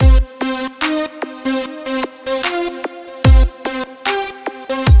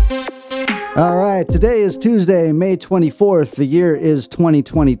All right, today is Tuesday, May 24th. The year is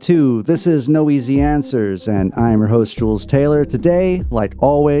 2022. This is No Easy Answers, and I'm your host, Jules Taylor. Today, like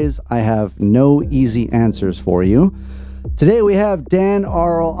always, I have no easy answers for you. Today we have Dan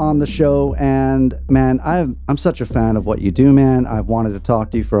Arel on the show, and man, I'm such a fan of what you do, man. I've wanted to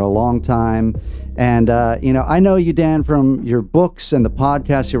talk to you for a long time, and I know you, Dan, from your books and the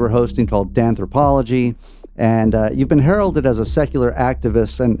podcast you were hosting called Danthropology. And you've been heralded as a secular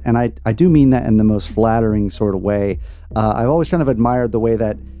activist, and I do mean that in the most flattering sort of way. I've always kind of admired the way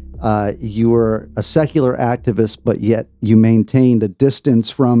that you were a secular activist, but yet you maintained a distance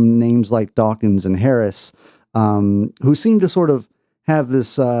from names like Dawkins and Harris, who seem to sort of have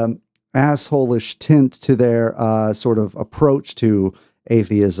this asshole-ish tint to their sort of approach to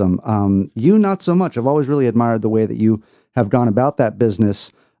atheism. You, not so much. I've always really admired the way that you have gone about that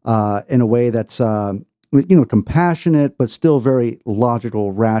business in a way that's compassionate, but still very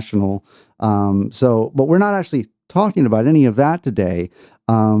logical, rational. But we're not actually talking about any of that today.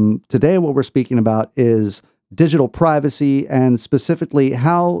 Today, what we're speaking about is digital privacy and specifically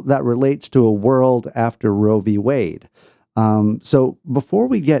how that relates to a world after Roe v. Wade. So before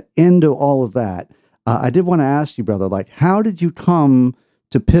we get into all of that, I did want to ask you, brother, how did you come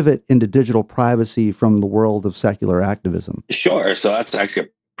to pivot into digital privacy from the world of secular activism? Sure. So that's actually a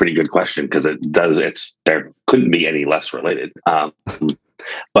pretty good question because there couldn't be any less related.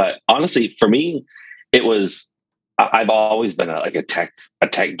 But honestly, for me, I've always been a tech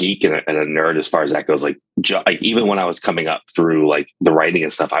geek and a nerd as far as that goes. Like even when I was coming up through the writing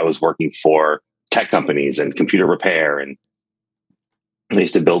and stuff, I was working for tech companies and computer repair, and I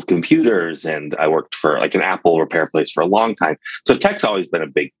used to build computers, and I worked for an Apple repair place for a long time. So tech's always been a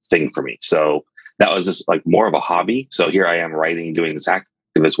big thing for me. So that was just more of a hobby. So here I am writing, doing this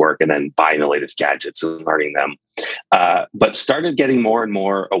activist work, and then buying the latest gadgets and learning them. But started getting more and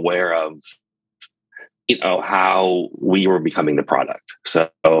more aware of, how we were becoming the product. So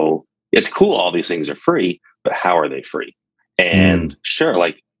it's cool. All these things are free, but how are they free? And sure,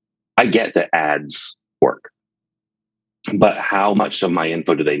 I get that ads work, but how much of my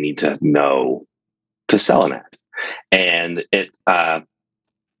info do they need to know to sell an ad? And it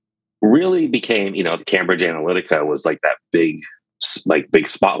really became, Cambridge Analytica was that big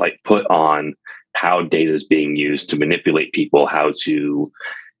spotlight put on how data is being used to manipulate people, how to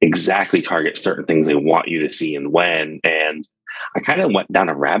exactly target certain things they want you to see and when. And I kind of went down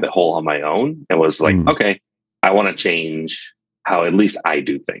a rabbit hole on my own and was okay, I want to change how at least I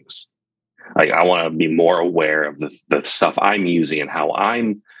do things. I want to be more aware of the stuff I'm using and how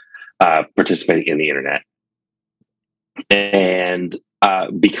I'm participating in the internet. And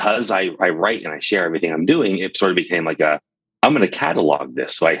because I write and I share everything I'm doing, it sort of became I'm going to catalog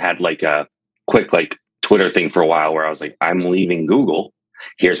this. So I had a quick Twitter thing for a while where I was I'm leaving Google.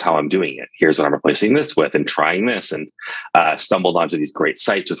 Here's how I'm doing it. Here's what I'm replacing this with and trying this, and stumbled onto these great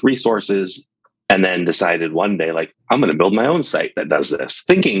sites with resources, and then decided one day, I'm going to build my own site that does this,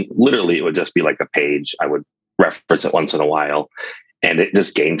 thinking literally it would just be a page. I would reference it once in a while, and it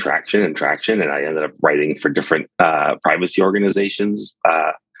just gained traction. And I ended up writing for different privacy organizations,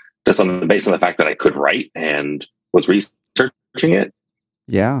 just based on the fact that I could write and was researching it.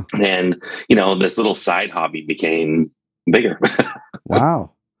 Yeah. And, this little side hobby became bigger.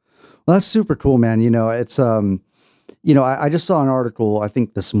 Wow. Well, that's super cool, man. It's, I just saw an article, I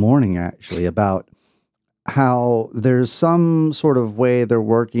think this morning actually, about how there's some sort of way they're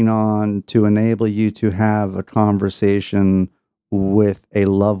working on to enable you to have a conversation with a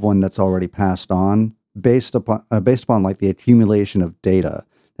loved one that's already passed on based upon the accumulation of data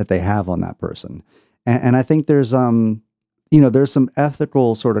that they have on that person. And I think there's there's some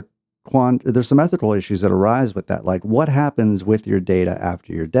ethical there's some ethical issues that arise with that. What happens with your data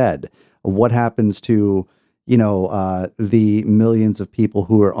after you're dead? What happens to, the millions of people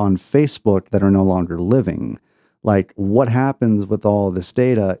who are on Facebook that are no longer living? What happens with all this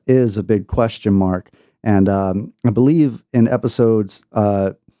data is a big question mark. And I believe in episodes,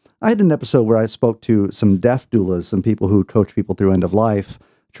 I had an episode where I spoke to some death doulas, some people who coach people through end of life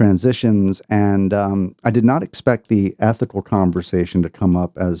transitions. And I did not expect the ethical conversation to come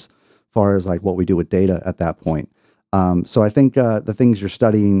up as far as what we do with data at that point. So I think the things you're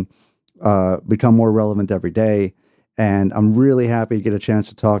studying become more relevant every day. And I'm really happy to get a chance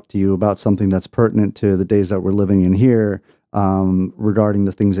to talk to you about something that's pertinent to the days that we're living in here, regarding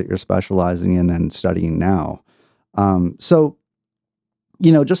the things that you're specializing in and studying now. So,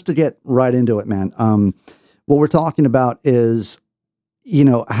 just to get right into it, man, what we're talking about is,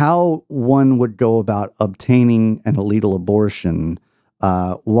 how one would go about obtaining an illegal abortion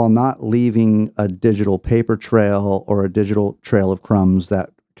while not leaving a digital paper trail or a digital trail of crumbs that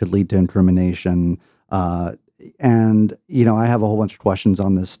could lead to incrimination. And, I have a whole bunch of questions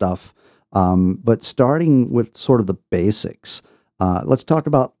on this stuff. But starting with sort of the basics, let's talk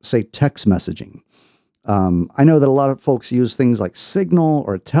about, say, text messaging. I know that a lot of folks use things like Signal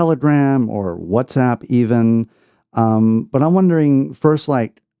or Telegram or WhatsApp even. But I'm wondering first,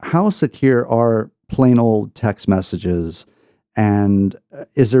 like, how secure are plain old text messages? And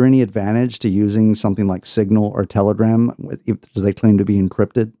is there any advantage to using something like Signal or Telegram because they claim to be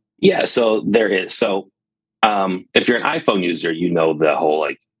encrypted? Yeah, so there is. So if you're an iPhone user, you know the whole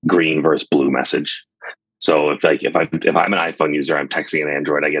like green versus blue message. So if I'm an iPhone user, I'm texting an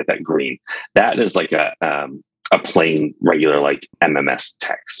Android, I get that green. That is like a plain regular like MMS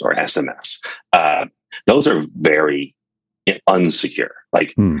text or SMS. Those are very unsecure.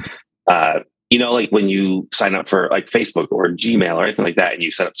 Like like when you sign up for like Facebook or Gmail or anything like that, and you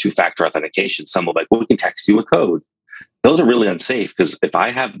set up two-factor authentication, some will be like, well, we can text you a code. Those are really unsafe because if I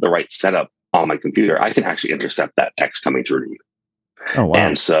have the right setup on my computer, I can actually intercept that text coming through to you. Oh, wow.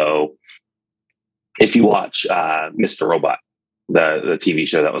 And so if you watch Mr. Robot, the TV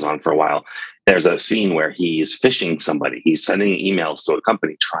show that was on for a while, there's a scene where he is phishing somebody. He's sending emails to a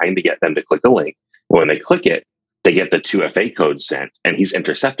company trying to get them to click a link. When they click it, they get the 2FA code sent and he's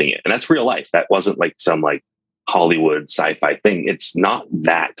intercepting it. And that's real life. That wasn't like some like Hollywood sci-fi thing. It's not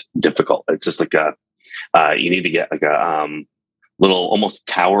that difficult. It's just like you need to get like a little almost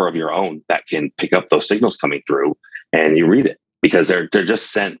tower of your own that can pick up those signals coming through and you read it because they're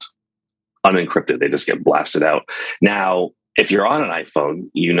just sent unencrypted. They just get blasted out. Now, if you're on an iPhone,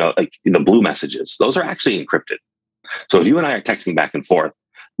 like the blue messages, those are actually encrypted. So if you and I are texting back and forth,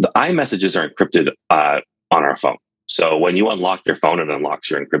 the iMessages are encrypted on our phone. So when you unlock your phone, it unlocks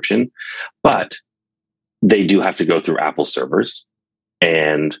your encryption, but they do have to go through Apple servers,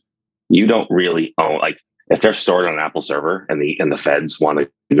 and you don't really own, like if they're stored on an Apple server and the feds want to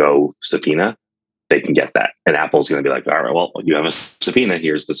go subpoena, they can get that. And Apple's going to be like, all right, well, you have a subpoena,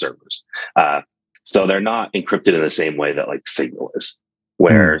 here's the servers. So they're not encrypted in the same way that like Signal is,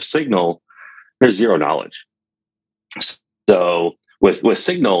 where Signal, there's zero knowledge. So with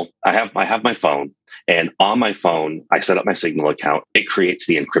Signal, I have my phone, and on my phone, I set up my Signal account. It creates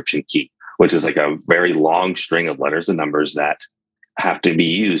the encryption key, which is like a very long string of letters and numbers that have to be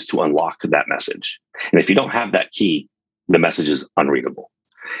used to unlock that message. And if you don't have that key, the message is unreadable.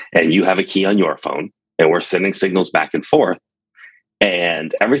 And you have a key on your phone, and we're sending signals back and forth,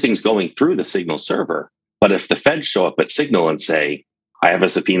 and everything's going through the Signal server. But if the feds show up at Signal and say, I have a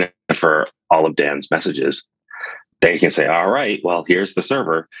subpoena for all of Dan's messages, they can say, all right, well, here's the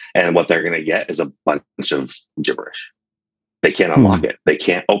server. And what they're going to get is a bunch of gibberish. They can't unlock it. They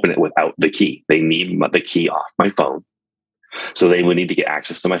can't open it without the key. They need the key off my phone. So they would need to get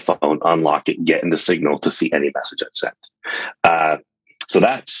access to my phone, unlock it, get into Signal to see any message I've sent. So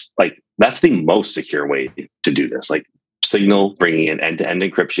that's the most secure way to do this. Like Signal bringing in end-to-end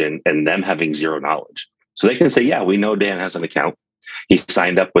encryption and them having zero knowledge. So they can say, yeah, we know Dan has an account. He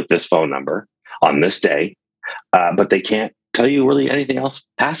signed up with this phone number on this day, but they can't tell you really anything else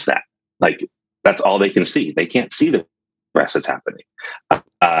past that. Like that's all they can see. They can't see the rest that's happening.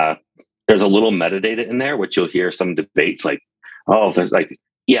 There's a little metadata in there, which you'll hear some debates like, oh, there's like,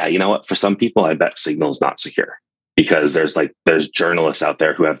 yeah, you know what? For some people, I bet Signal's not secure because there's journalists out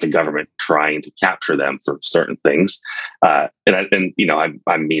there who have the government trying to capture them for certain things. I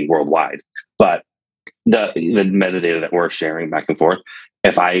mean worldwide, but the metadata that we're sharing back and forth,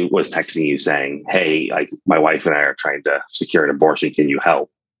 if I was texting you saying, hey, like my wife and I are trying to secure an abortion, can you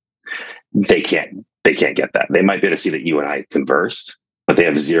help? They can't get that. They might be able to see that you and I conversed, but they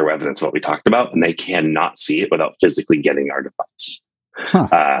have zero evidence of what we talked about, and they cannot see it without physically getting our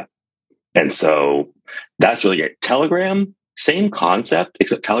device. And so that's really great. Telegram, same concept,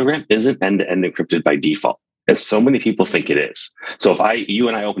 except Telegram isn't end-to-end encrypted by default, as so many people think it is. So if you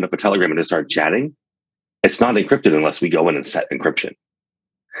and I open up a Telegram and just start chatting, it's not encrypted unless we go in and set encryption.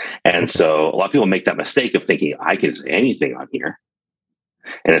 And so a lot of people make that mistake of thinking I can say anything on here.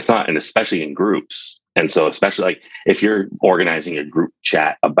 And it's not, and especially in groups. And so especially like if you're organizing a group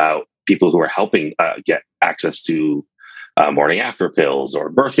chat about people who are helping get access to morning after pills or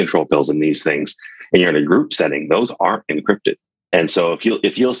birth control pills and these things, and you're in a group setting, those aren't encrypted. And so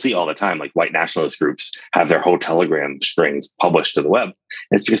if you'll see all the time, like white nationalist groups have their whole Telegram strings published to the web,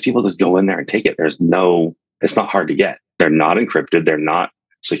 it's because people just go in there and take it. It's not hard to get. They're not encrypted. They're not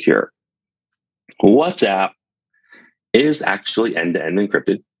secure. WhatsApp is actually end-to-end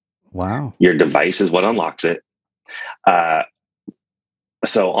encrypted. Wow. Your device is what unlocks it.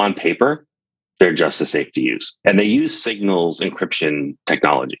 So on paper, they're just as safe to use. And they use Signal's encryption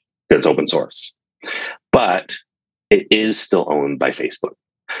technology because it's open source. But it is still owned by Facebook.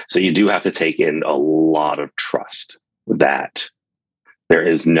 So you do have to take in a lot of trust that there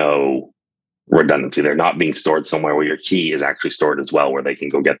is no redundancy. They're not being stored somewhere where your key is actually stored as well, where they can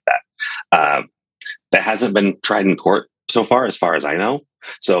go get that. That hasn't been tried in court so far as I know.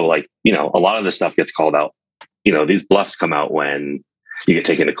 So like, a lot of this stuff gets called out. These bluffs come out when you get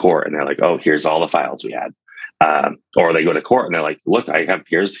taken to court and they're like, oh, here's all the files we had. Or they go to court and they're like, look,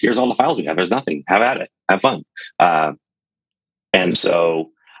 here's all the files we have. There's nothing. Have at it. Have fun. And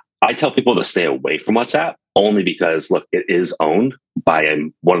so I tell people to stay away from WhatsApp only because, look, it is owned by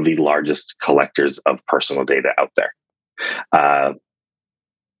one of the largest collectors of personal data out there.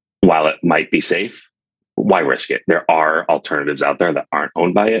 While it might be safe, why risk it? There are alternatives out there that aren't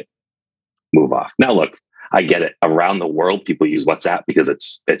owned by it. Move off. Now, look, I get it. Around the world, people use WhatsApp because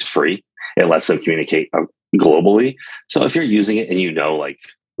it's free. It lets them communicate globally. So if you're using it and like,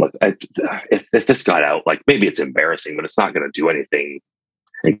 look, if this got out, like maybe it's embarrassing, but it's not going to do anything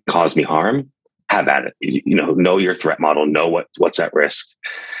and cause me harm, have at it. Know your threat model, know what's at risk.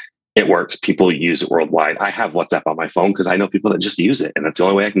 It works. People use it worldwide. I have WhatsApp on my phone because I know people that just use it, and that's the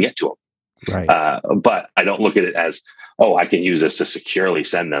only way I can get to them. Right. But I don't look at it as, oh, I can use this to securely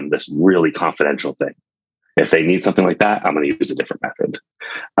send them this really confidential thing. If they need something like that, I'm going to use a different method.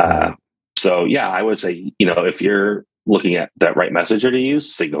 Right. So yeah, I would say, if you're looking at that right messenger to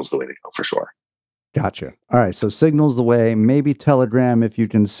use, Signal's the way to go for sure. Gotcha. All right. So Signal's the way. Maybe Telegram if you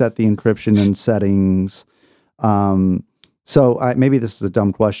can set the encryption in settings. So maybe this is a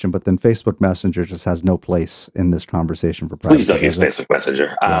dumb question, but then Facebook Messenger just has no place in this conversation for privacy. Please don't use Facebook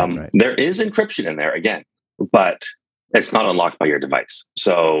Messenger. Right. There is encryption in there again, but it's not unlocked by your device.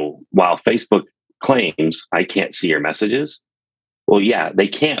 So while Facebook claims I can't see your messages, well, yeah, they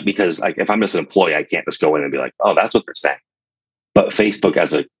can't, because like if I'm just an employee, I can't just go in and be like, oh, that's what they're saying. But Facebook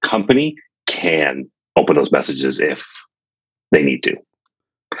as a company can open those messages if they need to.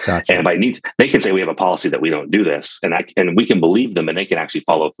 Gotcha. And by they can say we have a policy that we don't do this, and we can believe them, and they can actually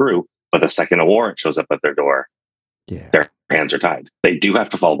follow through. But the second a warrant shows up at their door, their hands are tied. They do have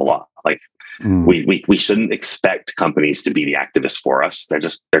to follow the law. Like we shouldn't expect companies to be the activists for us.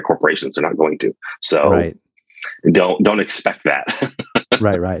 They're corporations. They're not going to. So don't expect that.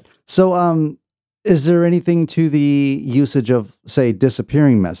 Right. So is there anything to the usage of, say,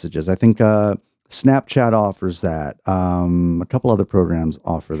 disappearing messages? I think Snapchat offers that. A couple other programs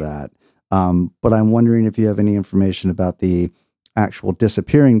offer that. But I'm wondering if you have any information about the actual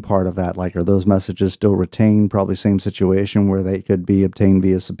disappearing part of that. Like, are those messages still retained? Probably same situation where they could be obtained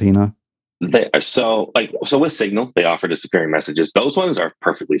via subpoena. So with Signal, they offer disappearing messages. Those ones are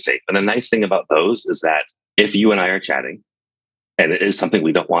perfectly safe. And the nice thing about those is that if you and I are chatting, and it is something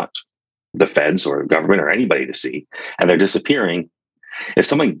we don't want the feds or government or anybody to see, and they're disappearing, if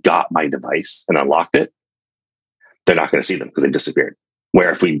someone got my device and unlocked it, they're not going to see them because they disappeared.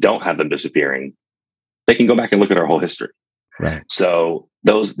 Where if we don't have them disappearing, they can go back and look at our whole history. Right. So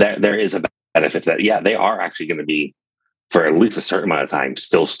there is a benefit to that. Yeah, they are actually going to be, for at least a certain amount of time,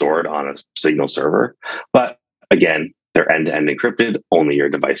 still stored on a Signal server. But again, they're end-to-end encrypted. Only your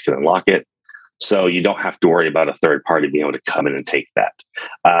device can unlock it. So you don't have to worry about a third party being able to come in and take that.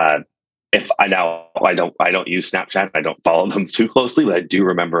 If I don't use Snapchat, I don't follow them too closely, but I do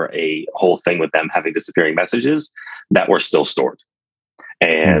remember a whole thing with them having disappearing messages that were still stored.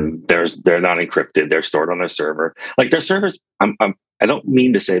 And they're not encrypted. They're stored on their server. Like their servers, I don't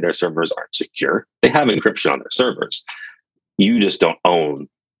mean to say their servers aren't secure. They have encryption on their servers. You just don't own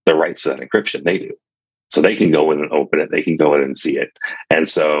the rights to that encryption. They do. So they can go in and open it. They can go in and see it. And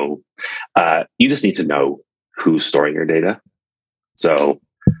so you just need to know who's storing your data. So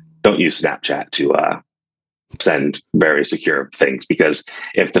don't use Snapchat to send very secure things, because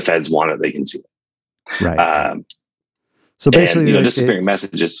if the feds want it, they can see it. Right. So basically, disappearing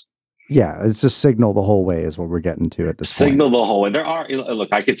messages. Yeah, it's just Signal the whole way is what we're getting to at this point. Signal the whole way. There are,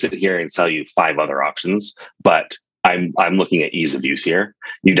 look, I could sit here and tell you 5 other options, but I'm looking at ease of use here.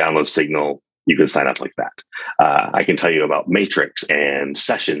 You download Signal, you can sign up like that. I can tell you about Matrix and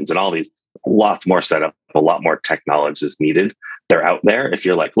Sessions and all these. Lots more setup, a lot more technology is needed. They're out there. If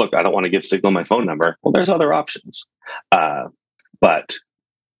you're like, look, I don't want to give Signal my phone number, well, there's other options. But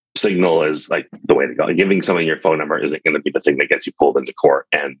Signal is like the way to go. Giving someone your phone number isn't going to be the thing that gets you pulled into court,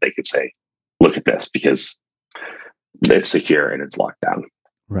 and they could say, look at this, because it's secure and it's locked down.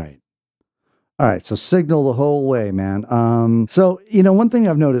 Right. All right. So Signal the whole way, man. So, one thing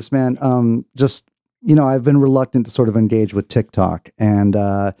I've noticed, man, I've been reluctant to sort of engage with TikTok, and,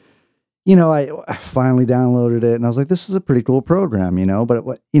 I finally downloaded it and I was like, this is a pretty cool program, but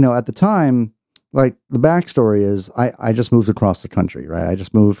at the time, like the backstory is I just moved across the country, right? I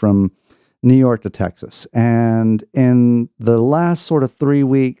just moved from New York to Texas. And in the last sort of 3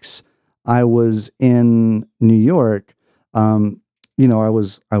 weeks I was in New York, I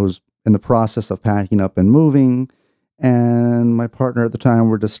was in the process of packing up and moving, and my partner at the time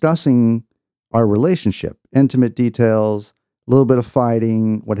were discussing our relationship, intimate details, a little bit of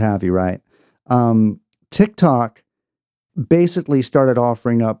fighting, what have you, right? TikTok basically started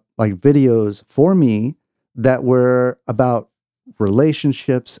offering up like videos for me that were about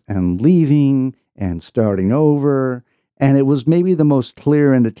relationships and leaving and starting over. And it was maybe the most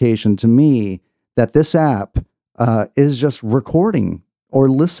clear indication to me that this app is just recording or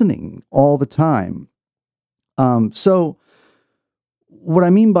listening all the time. So what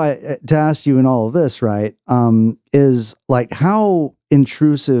I mean by to ask you in all of this, right, is like how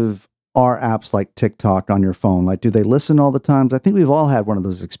intrusive are apps like TikTok on your phone? Like, do they listen all the time? I think we've all had one of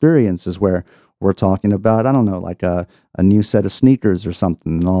those experiences where we're talking about, I don't know, like a new set of sneakers or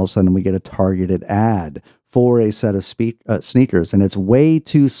something, and all of a sudden we get a targeted ad for a set of sneakers, and it's way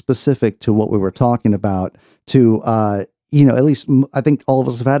too specific to what we were talking about to, at least I think all of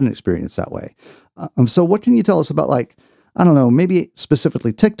us have had an experience that way. So what can you tell us about, like, I don't know, maybe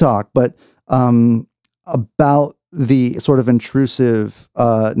specifically TikTok, but about the sort of intrusive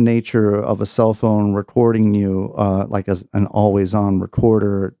nature of a cell phone recording you, like as an always-on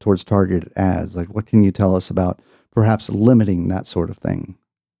recorder towards targeted ads? Like, what can you tell us about perhaps limiting that sort of thing?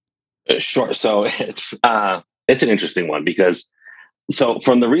 Sure. So it's an interesting one because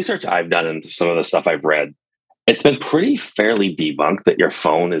from the research I've done and some of the stuff I've read, it's been pretty fairly debunked that your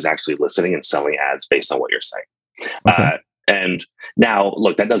phone is actually listening and selling ads based on what you're saying. Okay. And now,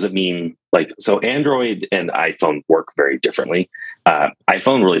 look, that doesn't mean so Android and iPhone work very differently.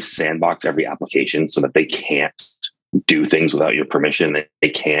 iPhone really sandbox every application so that they can't do things without your permission. They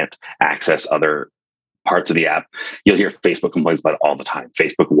can't access other parts of the app. You'll hear Facebook complains about it all the time.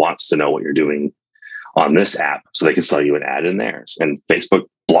 Facebook wants to know what you're doing on this app so they can sell you an ad in theirs. And Facebook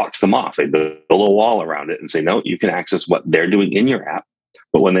blocks them off. They build a wall around it and say, no, you can access what they're doing in your app.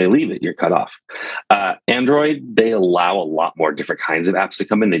 But when they leave it, you're cut off. Android, they allow a lot more different kinds of apps to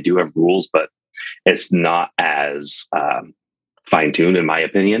come in. They do have rules, but it's not as fine-tuned, in my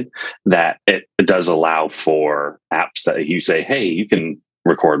opinion, that it does allow for apps that you say, hey, you can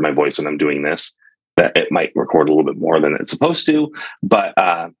record my voice when I'm doing this, that it might record a little bit more than it's supposed to. But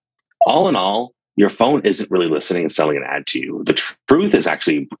all in all, your phone isn't really listening and selling an ad to you. The truth is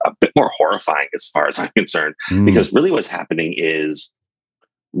actually a bit more horrifying as far as I'm concerned, because really what's happening is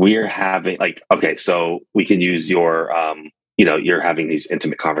we're having so we can use your, you're having these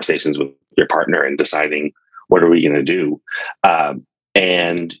intimate conversations with your partner and deciding what are we going to do?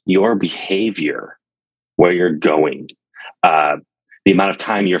 And your behavior, where you're going, the amount of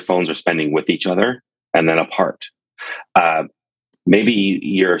time your phones are spending with each other and then apart. Maybe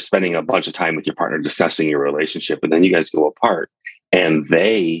you're spending a bunch of time with your partner discussing your relationship, and then you guys go apart and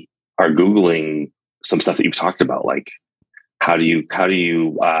they are Googling some stuff that you've talked about, like how do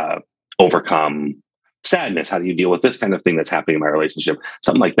you overcome sadness? How do you deal with this kind of thing that's happening in my relationship?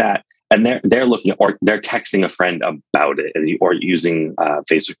 Something like that. And they're looking, or they're texting a friend about it, or using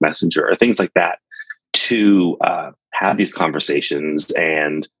Facebook Messenger or things like that to have these conversations.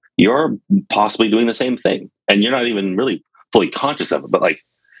 And you're possibly doing the same thing, and you're not even really fully conscious of it. But like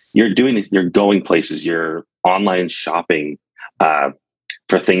you're doing this, you're going places, you're online shopping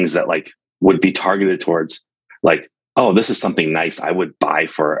for things that like would be targeted towards like, oh, this is something nice I would buy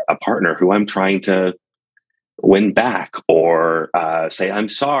for a partner who I'm trying to win back, or say I'm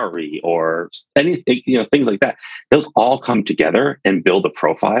sorry, or anything, things like that. Those all come together and build a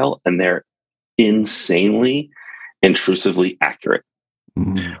profile, and they're insanely intrusively accurate.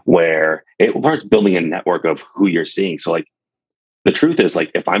 Where it starts building a network of who you're seeing. So like the truth is,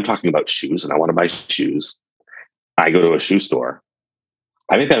 like if I'm talking about shoes and I want to buy shoes, I go to a shoe store.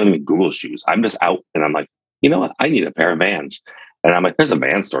 I don't even Google shoes. I'm just out and I'm like, you know what? I need a pair of Vans. And I'm like, there's a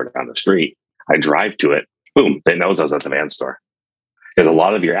Vans store down the street. I drive to it. Boom. It knows I was at the Vans store. Because a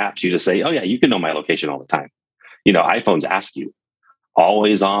lot of your apps, you just say, oh yeah, you can know my location all the time. iPhones ask you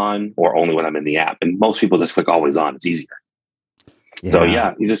always on or only when I'm in the app. And most people just click always on. It's easier. Yeah. So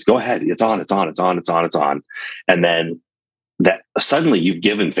yeah, you just go ahead. It's on. And then that suddenly you've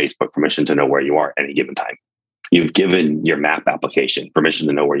given Facebook permission to know where you are at any given time. You've given your map application permission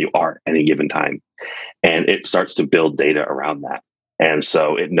to know where you are at any given time. And it starts to build data around that. And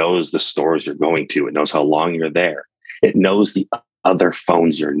so it knows the stores you're going to. It knows how long you're there. It knows the other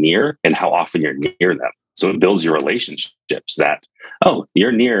phones you're near and how often you're near them. So it builds your relationships that, oh,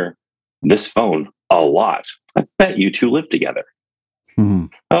 you're near this phone a lot. I bet you two live together. Mm-hmm.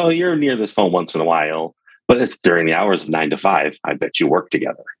 Oh, you're near this phone once in a while, but it's during the hours of 9 to 5. I bet you work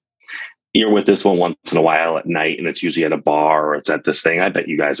together. you're with this one once in a while at night, and it's usually at a bar or it's at this thing. I bet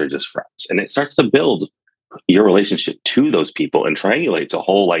you guys are just friends. And it starts to build your relationship to those people and triangulates a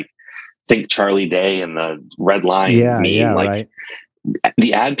whole, like, think Charlie Day and the Red Line meme. Like, right.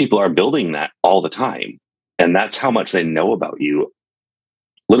 the ad people are building that all the time. And that's how much they know about you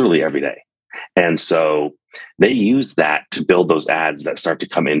literally every day. And so they use that to build those ads that start to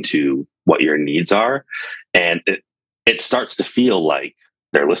come into what your needs are. And it starts to feel like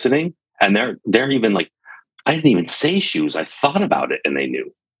they're listening, and they're even like, I didn't even say shoes. I thought about it and they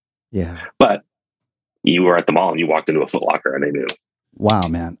knew. Yeah. But you were at the mall and you walked into a Foot Locker and they knew. Wow,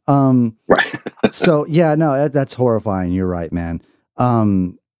 man. Right. So yeah, no, that's horrifying. You're right, man.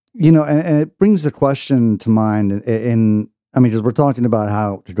 And it brings the question to mind I mean, because we're talking about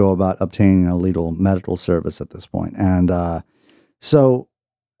how to go about obtaining a legal medical service at this point. And,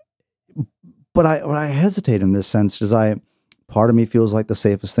 but I hesitate in this sense because part of me feels like the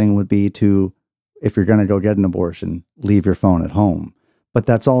safest thing would be to, if you're going to go get an abortion, leave your phone at home. But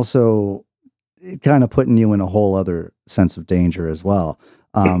that's also kind of putting you in a whole other sense of danger as well.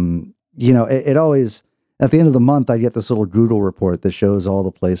 It always, at the end of the month, I get this little Google report that shows all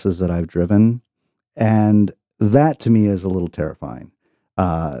the places that I've driven. And that to me is a little terrifying,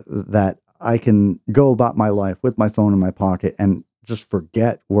 that I can go about my life with my phone in my pocket and just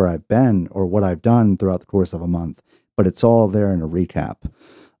forget where I've been or what I've done throughout the course of a month, but it's all there in a recap.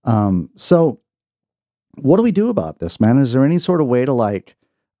 So what do we do about this, man? Is there any sort of way to, like,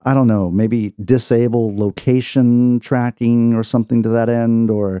 I don't know, maybe disable location tracking or something to that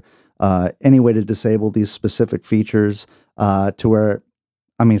end, or any way to disable these specific features to where,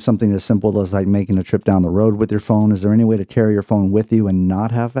 I mean, something as simple as like making a trip down the road with your phone. Is there any way to carry your phone with you and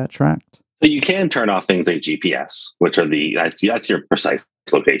not have that tracked? So you can turn off things like GPS, which are that's your precise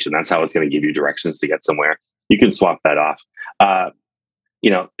location. That's how it's going to give you directions to get somewhere. You can swap that off.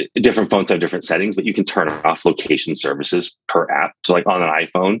 Different phones have different settings, but you can turn off location services per app. So like on an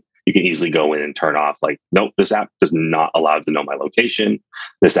iPhone, you can easily go in and turn off, like, nope, this app is not allowed to know my location.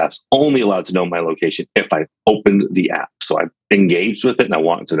 This app's only allowed to know my location if I opened the app. So I've engaged with it and I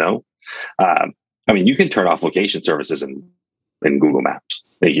want it to know. You can turn off location services in Google Maps.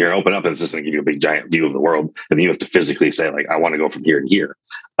 Like, you're open up and it's just going to give you a big giant view of the world. And then you have to physically say, like, I want to go from here to here.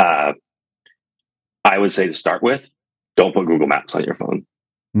 I would say, to start with, don't put Google Maps on your phone.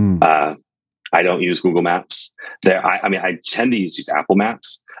 I don't use Google Maps. I tend to use Apple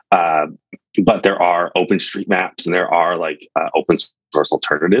Maps, but there are OpenStreetMaps and there are like open source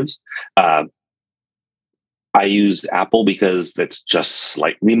alternatives. I use Apple because it's just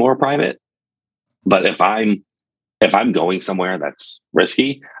slightly more private. But if I'm going somewhere that's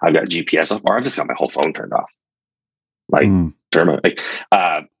risky, I've got GPS off, or I've just got my whole phone turned off. Like,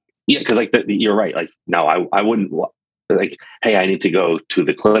 because you're right. Like, no, I wouldn't. Like, hey, I need to go to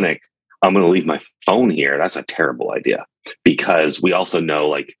the clinic. I'm going to leave my phone here. That's a terrible idea, because we also know,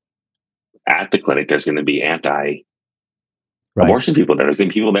 like, at the clinic, there's going to be anti-abortion people there. There's going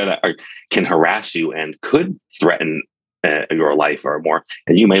to be people there that can harass you and could threaten your life or more.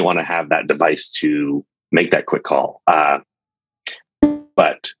 And you may want to have that device to make that quick call.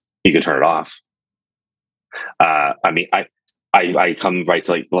 But you can turn it off. I come right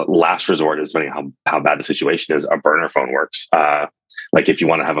to, like, last resort is, depending on how bad the situation is, a burner phone works. Like, if you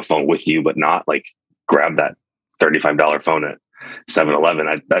want to have a phone with you, but not, like, grab that $35 phone at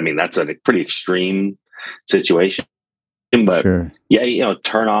 7-Eleven. I mean, that's a pretty extreme situation, but sure. Yeah,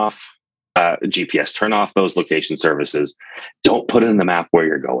 turn off GPS, turn off those location services. Don't put in the map where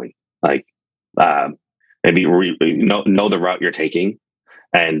you're going. Like, maybe know the route you're taking.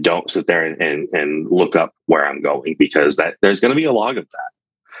 And don't sit there and look up where I'm going, because there's going to be a log of that.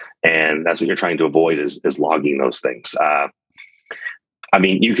 And that's what you're trying to avoid is logging those things.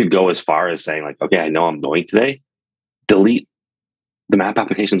 You could go as far as saying, like, okay, I know I'm going today. Delete the map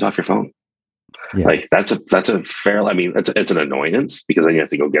applications off your phone. Yeah. Like, that's a fair, it's an annoyance, because then you have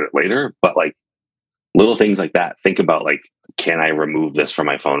to go get it later. But, like, little things like that, think about, like, can I remove this from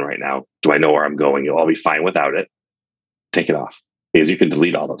my phone right now? Do I know where I'm going? I'll be fine without it. Take it off. Because you can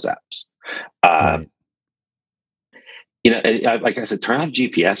delete all those apps. Right. Like I said, turn off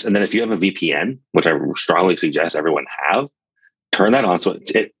GPS. And then if you have a VPN, which I strongly suggest everyone have, turn that on so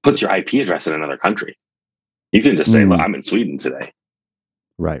it puts your IP address in another country. You can just say, look, I'm in Sweden today.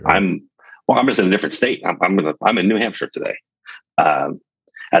 Right. I'm just in a different state. I'm in New Hampshire today. And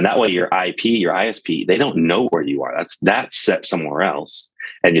that way your IP, your ISP, they don't know where you are. That's set somewhere else.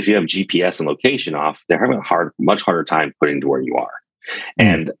 And if you have GPS and location off, they're having a much harder time putting to where you are.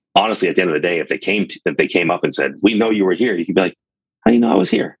 And honestly, at the end of the day, if they came up and said, we know you were here, you could be like, how do you know I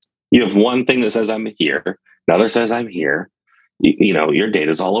was here? You have one thing that says I'm here. Another says I'm here. your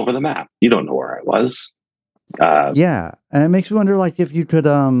data's all over the map. You don't know where I was. Yeah. And it makes me wonder, like, if you could,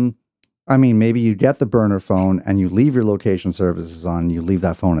 I mean, maybe you get the burner phone and you leave your location services on, you leave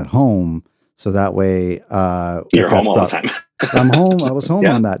that phone at home. So that way, You're home all the time. I'm home. I was home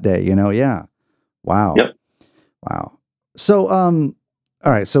Yeah. on that day, Yeah. Wow. Yep. Wow. So, all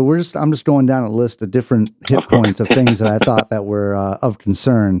right. So I'm just going down a list of different hit points of things that I thought that were of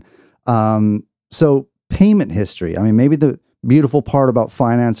concern. So payment history. I mean, maybe the beautiful part about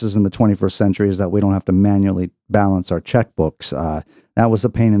finances in the 21st century is that we don't have to manually balance our checkbooks. That was a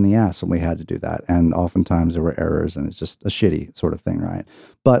pain in the ass when we had to do that. And oftentimes there were errors and it's just a shitty sort of thing, right?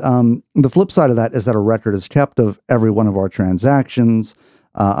 But the flip side of that is that a record is kept of every one of our transactions,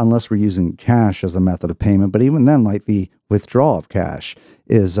 unless we're using cash as a method of payment. But even then, like the withdrawal of cash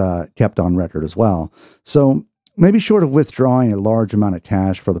is kept on record as well. So maybe short of withdrawing a large amount of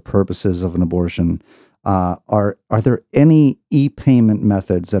cash for the purposes of an abortion, are there any e-payment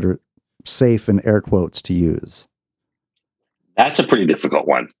methods that are safe in air quotes to use? That's a pretty difficult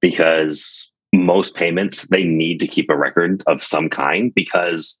one because most payments, they need to keep a record of some kind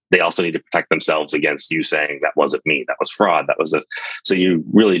because they also need to protect themselves against you saying that wasn't me, that was fraud, that was this. So you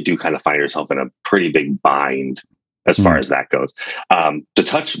really do kind of find yourself in a pretty big bind as far as that goes. To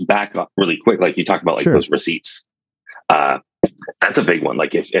touch back up really quick, like you talked about, like those receipts, that's a big one.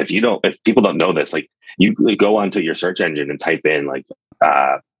 Like if people don't know this, like you go onto your search engine and type in like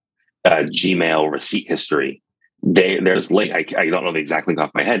Gmail receipt history. There's link. I don't know the exact link off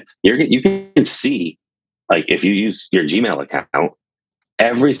my head. You can see, like, if you use your Gmail account,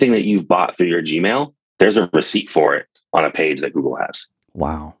 everything that you've bought through your Gmail, there's a receipt for it on a page that Google has.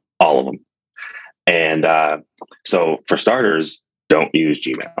 Wow. All of them. And so for starters, don't use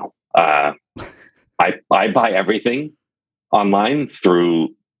Gmail. I buy everything online through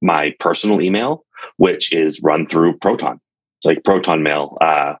my personal email, which is run through Proton. It's like Proton Mail,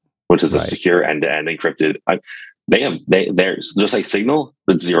 which is a secure end-to-end encrypted. They're just like Signal,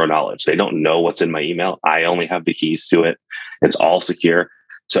 but zero knowledge. They don't know what's in my email. I only have the keys to it. It's all secure.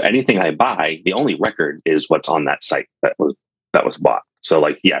 So anything I buy, the only record is what's on that site that was bought. So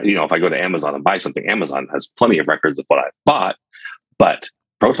like, yeah, if I go to Amazon and buy something, Amazon has plenty of records of what I bought, but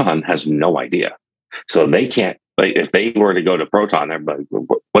Proton has no idea. So they can't, like, if they were to go to Proton, they're like,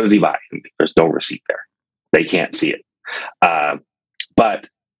 what did he buy? There's no receipt there. They can't see it. But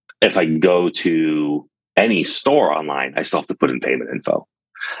if I go to any store online, I still have to put in payment info.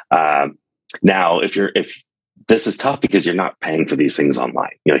 Now, if this is tough because you're not paying for these things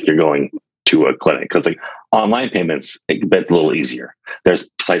online, like you're going to a clinic, because like online payments, it's a little easier. There's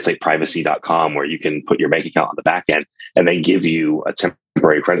sites like privacy.com where you can put your bank account on the back end and they give you a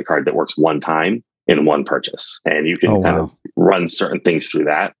temporary credit card that works one time in one purchase. And you can kind of run certain things through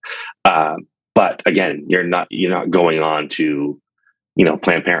that. But again, you're not going on to,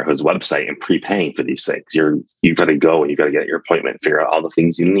 Planned Parenthood's website and prepaying for these things. You've got to go and you've got to get your appointment, figure out all the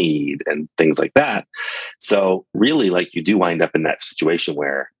things you need and things like that. So really, like, you do wind up in that situation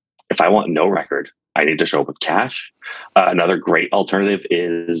where if I want no record, I need to show up with cash. Another great alternative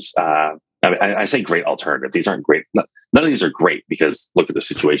is, I say great alternative. These aren't great. None of these are great because look at the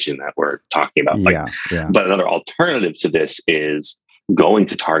situation that we're talking about. But another alternative to this is going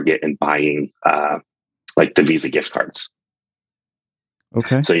to Target and buying like the Visa gift cards.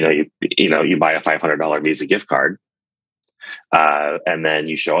 Okay. So, you buy a $500 Visa gift card and then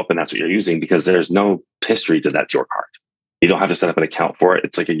you show up and that's what you're using because there's no history to that, your card. You don't have to set up an account for it.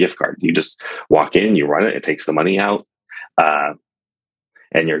 It's like a gift card. You just walk in, you run it, it takes the money out, and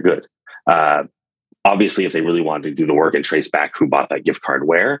you're good. Obviously, if they really wanted to do the work and trace back who bought that gift card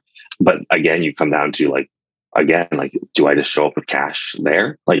where, but again, you come down to do I just show up with cash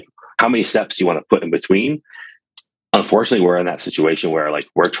there? Like, how many steps do you want to put in between? Unfortunately, we're in that situation where like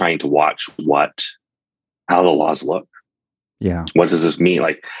we're trying to watch how the laws look. Yeah. What does this mean?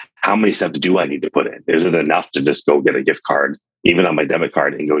 Like, how many steps do I need to put in? Is it enough to just go get a gift card, even on my debit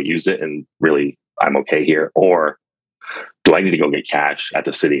card, and go use it and really I'm okay here? Or do I need to go get cash at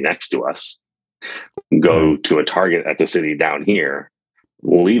the city next to us, go to a Target at the city down here,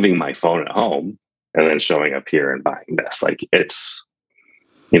 leaving my phone at home, and then showing up here and buying this? Like, it's,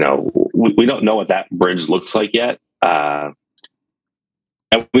 we don't know what that bridge looks like yet. And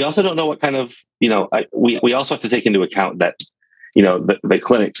we also don't know what kind of, we also have to take into account that, the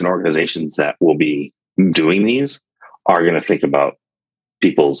clinics and organizations that will be doing these are going to think about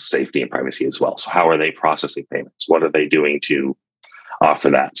people's safety and privacy as well. So how are they processing payments? What are they doing to offer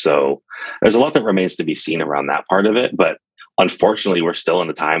that? So there's a lot that remains to be seen around that part of it. But unfortunately, we're still in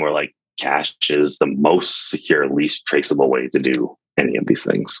a time where like cash is the most secure, least traceable way to do any of these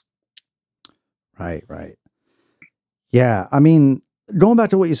things. Right. Yeah. I mean, going back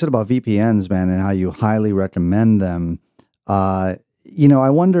to what you said about VPNs, man, and how you highly recommend them, I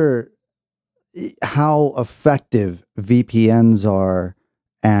wonder how effective VPNs are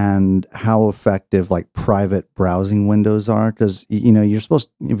and how effective like private browsing windows are. Because, you're supposed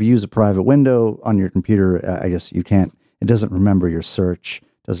if you use a private window on your computer, I guess you can't, it doesn't remember your search,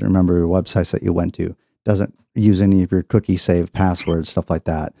 doesn't remember your websites that you went to, doesn't use any of your cookie saved passwords, stuff like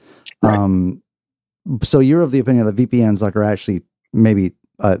that. Right. So you're of the opinion that VPNs like are actually maybe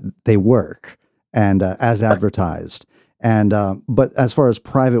they work and as advertised. And but as far as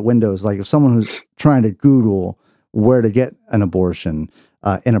private windows, like if someone who's trying to Google where to get an abortion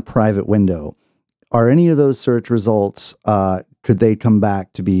in a private window, are any of those search results could they come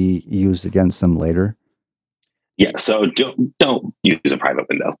back to be used against them later? Yeah, so don't use a private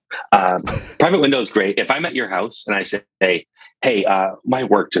window. Private window is great. If I'm at your house and I say, "Hey, my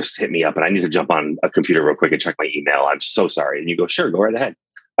work just hit me up, and I need to jump on a computer real quick and check my email. I'm so sorry," and you go, "Sure, go right ahead."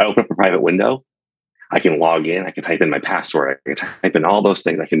 I open up a private window. I can log in. I can type in my password. I can type in all those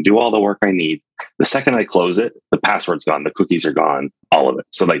things. I can do all the work I need. The second I close it, the password's gone. The cookies are gone. All of it.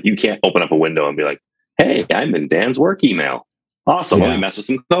 So like you can't open up a window and be like, "Hey, I'm in Dan's work email. Awesome. Let Yeah, me mess with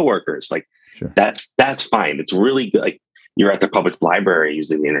some coworkers." Like sure. that's fine. It's really good. Like you're at the public library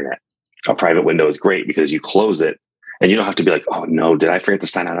using the internet. A private window is great because you close it and you don't have to be like, "Oh no, did I forget to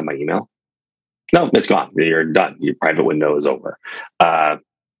sign out of my email?" No, it's gone. You're done. Your private window is over.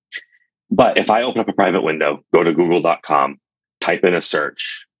 But if I open up a private window, go to google.com, type in a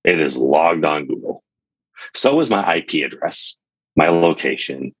search, it is logged on Google. So is my IP address, my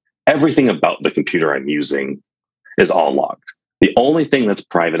location, everything about the computer I'm using is all logged. The only thing that's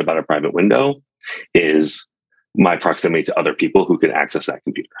private about a private window is my proximity to other people who can access that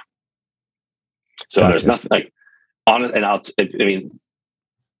computer. So there's Gotcha. nothing like honest, and I mean,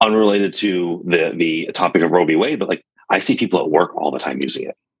 unrelated to the topic of Roe v. Wade, but like I see people at work all the time using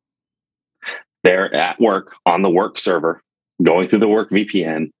it. They're at work on the work server, going through the work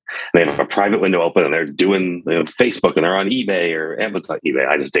VPN. And they have a private window open, and they're doing Facebook, and they're on eBay or Amazon. EBay,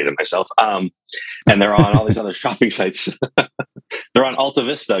 I just dated myself. And they're on all these other shopping sites. They're on Alta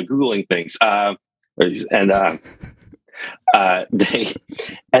Vista, googling things,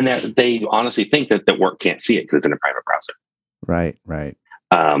 they honestly think that the work can't see it because it's in a private browser. Right, right.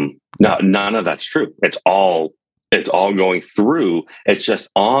 No, none of that's true. It's all going through. It's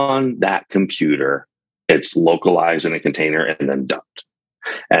just on that computer. It's localized in a container and then dumped.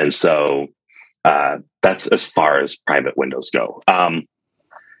 And so that's as far as private windows go.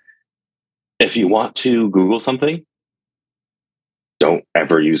 If you want to Google something, don't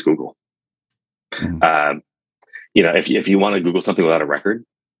ever use Google. Mm. If you want to Google something without a record,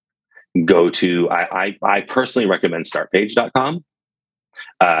 go to, I personally recommend startpage.com.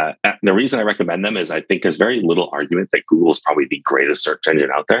 The reason I recommend them is I think there's very little argument that Google is probably the greatest search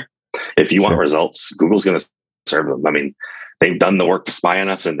engine out there. If you want results, Google's going to serve them. I mean, they've done the work to spy on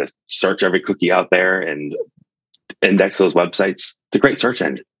us and to search every cookie out there and index those websites. It's a great search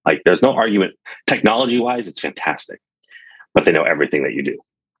engine. Like there's no argument. Technology wise, it's fantastic, but they know everything that you do.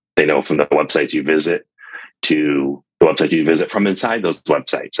 They know from the websites you visit to the websites you visit from inside those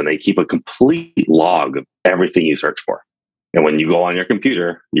websites, and they keep a complete log of everything you search for. And when you go on your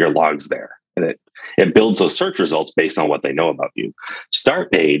computer, your log's there. And it builds those search results based on what they know about you.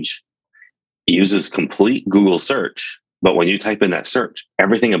 Startpage uses complete Google search, but when you type in that search,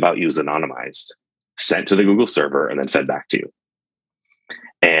 everything about you is anonymized, sent to the Google server, and then fed back to you.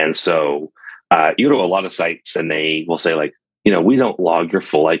 And so you go to a lot of sites and they will say like, we don't log your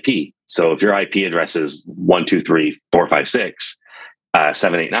full IP. So if your IP address is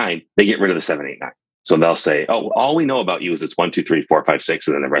 123456789, they get rid of the 789. So they'll say, "Oh, all we know about you is it's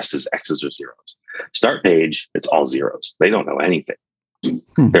 1234567, and then the rest is X's or zeros." Startpage, it's all zeros. They don't know anything.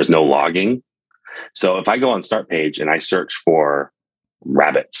 There's no logging. So if I go on Startpage and I search for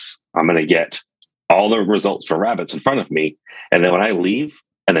rabbits, I'm going to get all the results for rabbits in front of me. And then when I leave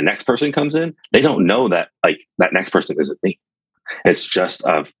and the next person comes in, they don't know that like that next person isn't me. It's just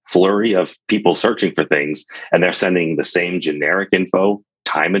a flurry of people searching for things, and they're sending the same generic info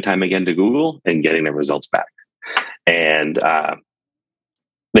time and time again to Google and getting the results back. And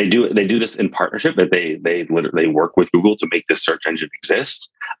they do this in partnership. That they work with Google to make this search engine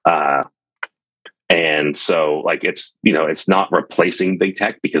exist. And so like it's not replacing big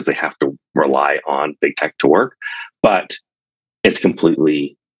tech because they have to rely on big tech to work, but it's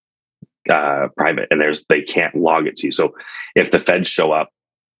completely private, and they can't log it to you. So if the feds show up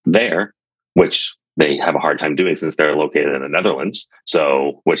there, which they have a hard time doing since they're located in the Netherlands,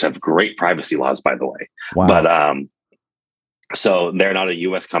 which have great privacy laws, by the way. Wow. But So they're not a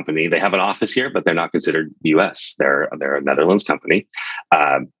U.S. company. They have an office here, but they're not considered U.S. They're a Netherlands company.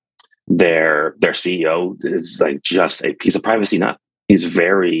 Their CEO is like just a piece of privacy nut. He's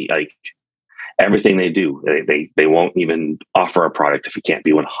very like everything they do. They won't even offer a product if it can't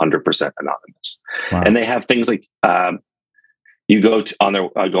be 100% anonymous. Wow. And they have things like you go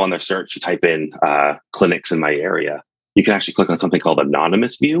on their search, you type in clinics in my area. You can actually click on something called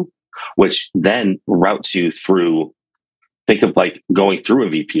Anonymous View, which then routes you through. Think of like going through a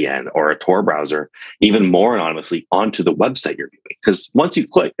VPN or a Tor browser, even more anonymously onto the website you're viewing. Because once you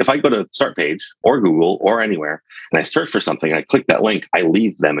click, if I go to Start Page or Google or anywhere, and I search for something, I click that link, I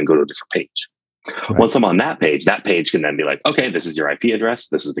leave them and go to a different page. Right. Once I'm on that page can then be like, okay, this is your IP address.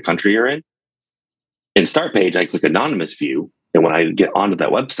 This is the country you're in. In Start Page, I click Anonymous View. And when I get onto that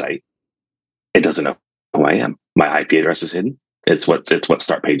website, it doesn't know who I am. My IP address is hidden. It's what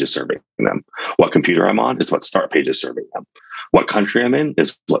Start Page is serving them. What computer I'm on is what Start Page is serving them. What country I'm in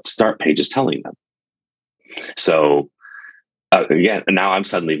is what Start Page is telling them. So again, now I'm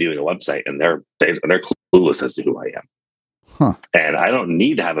suddenly viewing a website, and they're clueless as to who I am. Huh. And I don't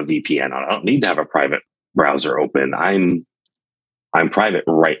need to have a VPN on. I don't need to have a private browser open. I'm private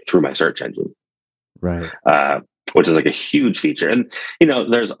right through my search engine. Right. Which is like a huge feature. And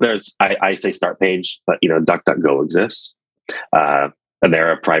I say Start Page, but DuckDuckGo exists. And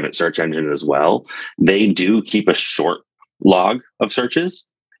they're a private search engine as well. They do keep a short log of searches,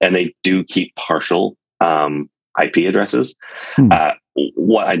 and they do keep partial IP addresses.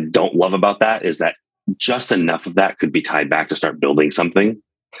 What I don't love about that is that just enough of that could be tied back to start building something.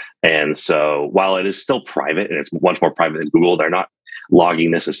 And so while it is still private, and it's much more private than Google, they're not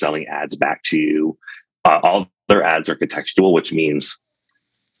logging this as selling ads back to you. All their ads are contextual, which means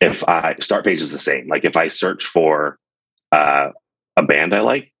if Start Page is the same. Like if I search for a band I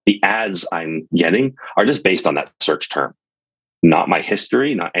like, the ads I'm getting are just based on that search term, not my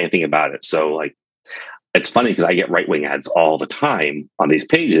history, not anything about it. So like, it's funny because I get right-wing ads all the time on these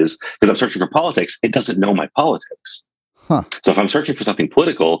pages because I'm searching for politics. It doesn't know my politics. Huh. So if I'm searching for something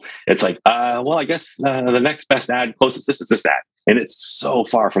political, it's like, well, I guess the next best ad closest this is this ad. And it's so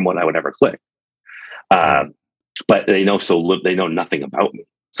far from what I would ever click. But they know nothing about me.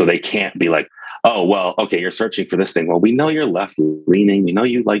 So they can't be like, oh, well, okay, you're searching for this thing. Well, we know you're left leaning. We know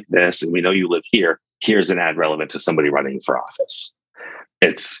you like this, and we know you live here. Here's an ad relevant to somebody running for office.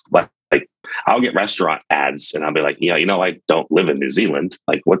 It's like I'll get restaurant ads, and I'll be like, yeah, I don't live in New Zealand.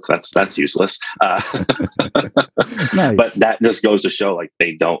 Like, that's useless. Nice. But that just goes to show, like,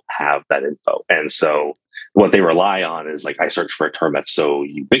 they don't have that info, and so what they rely on is like I search for a term that's so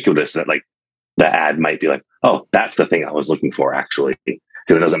ubiquitous that like the ad might be like, oh, that's the thing I was looking for actually.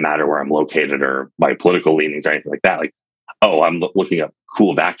 Because it doesn't matter where I'm located or my political leanings or anything like that. Like, oh, I'm looking up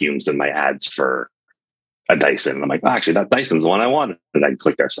cool vacuums in my ads for a Dyson. And I'm like, oh, actually, that Dyson's the one I wanted. And I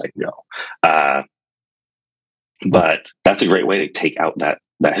click their site and go. But that's a great way to take out that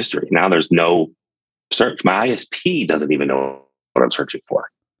history. Now there's no search. My ISP doesn't even know what I'm searching for.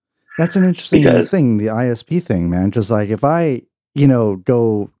 That's an interesting thing, the ISP thing, man. Just like if I,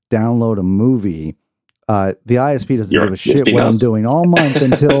 go download a movie, the ISP doesn't give a shit what I'm doing all month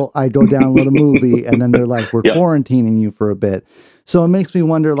until I go download a movie, and then they're like, we're quarantining you for a bit. So it makes me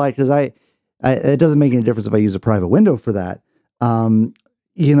wonder, like, because it doesn't make any difference if I use a private window for that. And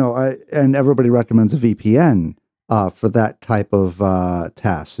everybody recommends a VPN for that type of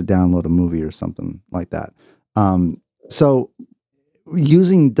task, to download a movie or something like that. So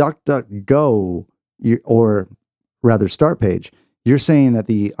using DuckDuckGo, or rather Start Page, you're saying that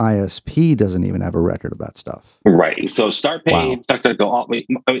the ISP doesn't even have a record of that stuff. Right. So Start Page, wow. DuckDuckGo,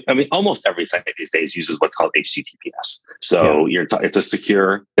 I mean, almost every site these days uses what's called HTTPS. So it's a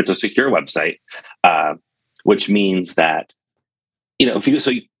secure website, which means that, if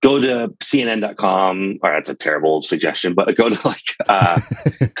you go to CNN.com, or that's a terrible suggestion, but go to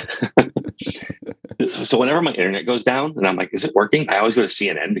so whenever my internet goes down and I'm like, is it working? I always go to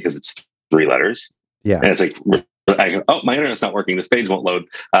CNN because it's 3 letters. Yeah. And it's like, my internet's not working. This page won't load.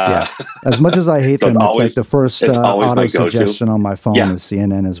 As much as I hate them, it's like the first auto suggestion on my phone is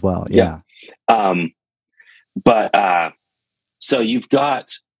CNN as well. Yeah. So you've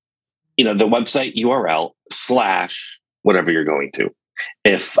got, the website URL / whatever you're going to.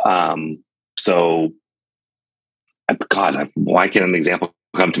 If, why can't an example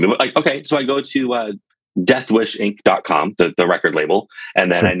come to me? But like, okay, so I go to deathwishinc.com, the record label.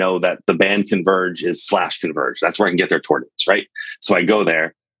 And then I know that the band Converge is /Converge. That's where I can get their tour dates, right? So I go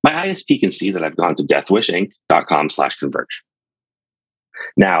there. My ISP can see that I've gone to deathwishinc.com /Converge.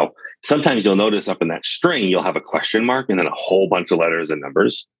 Now, sometimes you'll notice up in that string, you'll have a question mark and then a whole bunch of letters and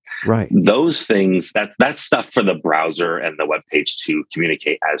numbers. Right. Those things, that's stuff for the browser and the web page to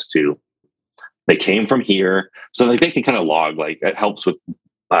communicate as to they came from here. So like they can kind of log, like it helps with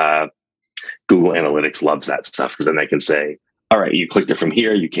Google Analytics loves that stuff because then they can say, all right, you clicked it from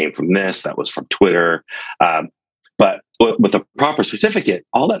here, you came from this, that was from Twitter. But with a proper certificate,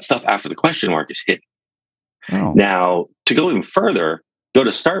 all that stuff after the question mark is hidden. Oh. Now, to go even further, go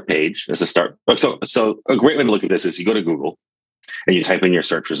to start page as a start. So a great way to look at this is you go to Google and you type in your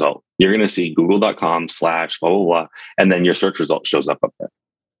search result. You're going to see google.com/blah, blah, blah, and then your search result shows up there.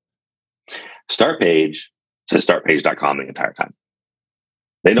 Start page says startpage.com the entire time.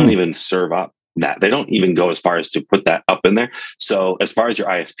 They don't even serve up that. They don't even go as far as to put that up in there. So as far as your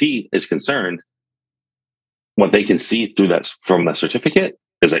ISP is concerned, what they can see through that from the certificate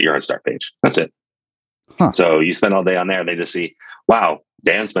is that you're on start page. That's it. Huh. So you spend all day on there. They just see, wow,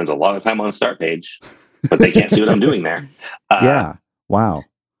 Dan spends a lot of time on start page, but they can't see what I'm doing there. Yeah. Wow.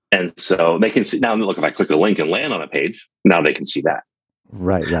 And so they can see now. Look, if I click a link and land on a page, now they can see that.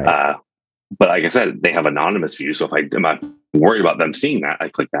 Right. But like I said, they have anonymous view. So if I'm not worried about them seeing that, I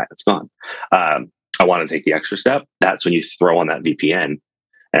click that, it's gone. I want to take the extra step. That's when you throw on that VPN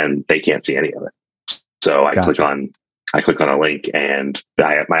and they can't see any of it. So I click on a link and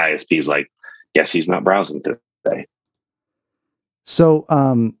my ISP is like, yes, he's not browsing today. So,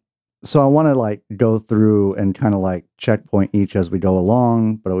 so I want to like go through and kind of like checkpoint each as we go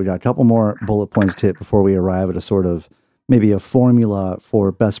along, but we got a couple more bullet points to hit before we arrive at a sort of maybe a formula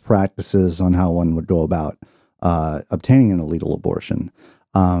for best practices on how one would go about obtaining an illegal abortion.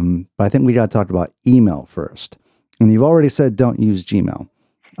 But I think we got to talk about email first. And you've already said don't use Gmail.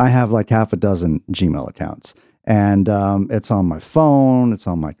 I have like half a dozen Gmail accounts, and it's on my phone, it's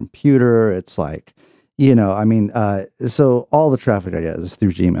on my computer. It's like, you know, I mean, so all the traffic I get is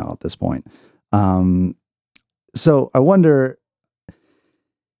through Gmail at this point. So I wonder,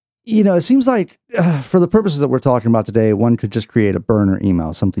 you know, it seems like for the purposes that we're talking about today, one could just create a burner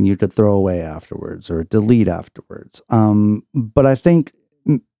email, something you could throw away afterwards or delete afterwards. But I think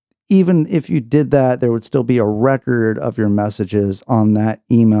even if you did that, there would still be a record of your messages on that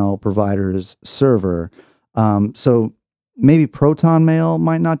email provider's server. So maybe Proton Mail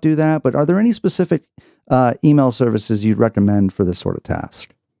might not do that, but are there any specific email services you'd recommend for this sort of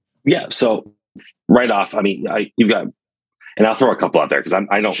task? Yeah. So right off, I mean, you've got, and I'll throw a couple out there because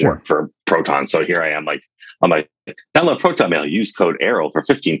I don't work for Proton. So here I am, like, I'm like, download Proton Mail, use code Arel for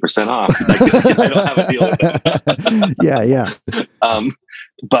 15% off. Like, I don't have a deal with that. Yeah.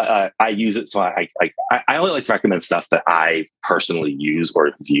 But I use it. So I only like to recommend stuff that I personally use or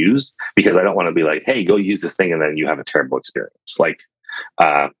have used because I don't want to be like, hey, go use this thing. And then you have a terrible experience. Like,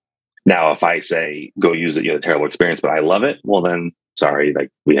 now if I say, go use it, you have a terrible experience, but I love it. Well, then sorry, like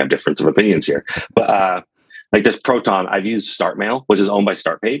we have difference of opinions here. But, like this Proton, I've used StartMail, which is owned by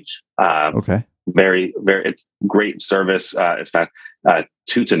StartPage. Okay. Very, very, it's great service. It's fast.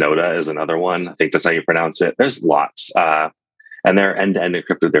 Tutanota is another one. I think that's how you pronounce it. There's lots. And they're end-to-end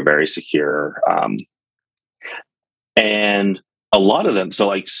encrypted. They're very secure. And a lot of them, so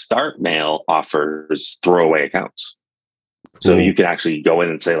like StartMail offers throwaway accounts. Cool. So you can actually go in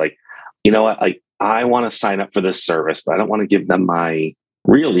and say like, you know what, like I want to sign up for this service, but I don't want to give them my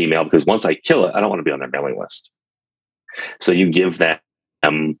real email because once I kill it, I don't want to be on their mailing list. So you give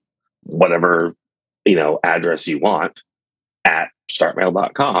them whatever, you know, address you want at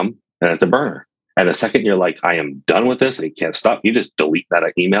startmail.com and it's a burner. And the second you're like, I am done with this and you can't stop, you just delete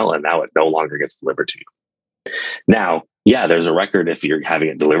that email and now it no longer gets delivered to you. Now, yeah, there's a record if you're having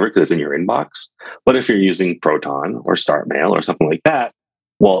it delivered because it's in your inbox. But if you're using Proton or StartMail or something like that,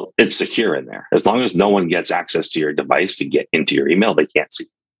 well, it's secure in there. As long as no one gets access to your device to get into your email, they can't see.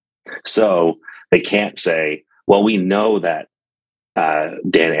 So they can't say, well, we know that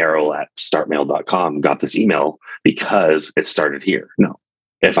Dan Arel at startmail.com got this email because it started here. No.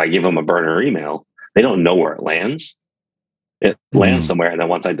 If I give them a burner email, they don't know where it lands. It lands somewhere, and then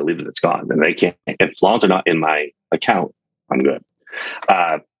once I delete it, it's gone. And they can't, as long as they're not in my account, I'm good.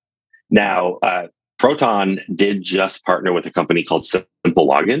 Now, Proton did just partner with a company called Simple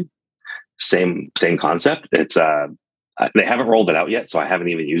Login. Same concept. It's they haven't rolled it out yet, so I haven't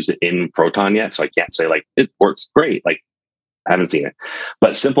even used it in Proton yet. So I can't say like it works great. Like I haven't seen it.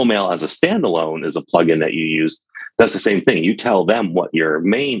 But Simple Mail as a standalone is a plugin that you use. Does the same thing. You tell them what your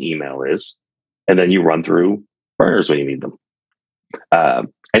main email is, and then you run through burners when you need them.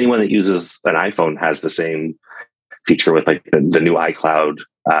 Anyone that uses an iPhone has the same feature with like the new iCloud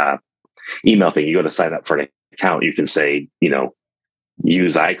email thing. You go to sign up for an account, you can say, you know,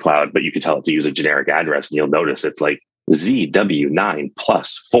 use iCloud, but you can tell it to use a generic address, and you'll notice it's like ZW9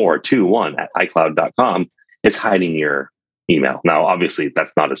 plus 421 at iCloud.com is hiding your email. Now, obviously,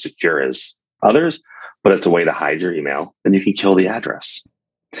 that's not as secure as others, but it's a way to hide your email, and you can kill the address.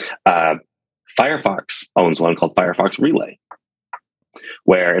 Firefox owns one called Firefox Relay,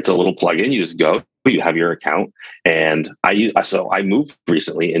 where it's a little plugin. You just go, you have your account, and I moved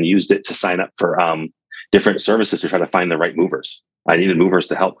recently and used it to sign up for different services to try to find the right movers. I needed movers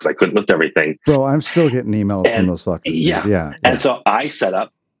to help because I couldn't lift everything. Bro, I'm still getting emails from those fuckers. Yeah. And so I set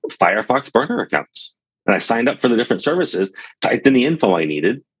up Firefox burner accounts, and I signed up for the different services, typed in the info I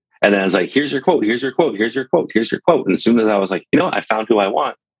needed, and then I was like, here's your quote, here's your quote, here's your quote, here's your quote. And as soon as I was like, I found who I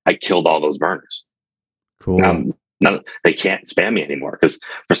want, I killed all those burners. Cool. Now, they can't spam me anymore because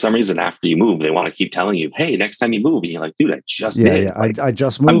for some reason after you move, they want to keep telling you, hey, next time you move. And you're like, dude, I just did. Yeah, like, I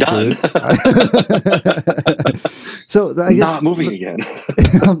just moved. I'm done. So I guess not moving again.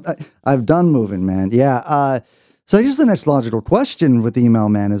 I've done moving, man. Yeah. So I guess the next logical question with email,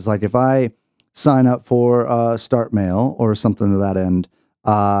 man, is like if I sign up for Start Mail or something to that end,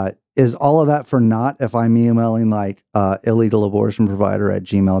 is all of that for naught if I'm emailing like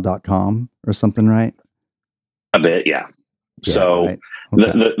illegalabortionprovider@gmail.com or something, right? A bit, yeah. So right.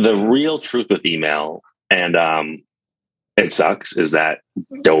 Okay. the real truth with email, and it sucks, is that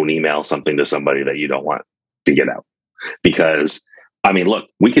don't email something to somebody that you don't want to get out. Because, I mean, look,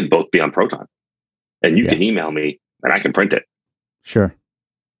 we could both be on Proton, and you can email me, and I can print it. Sure.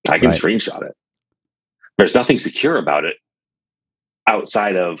 I can screenshot it. There's nothing secure about it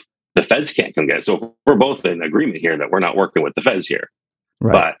outside of the feds can't come get it. So we're both in agreement here that we're not working with the feds here.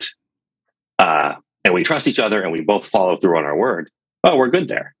 Right. But, and we trust each other and we both follow through on our word. Oh, we're good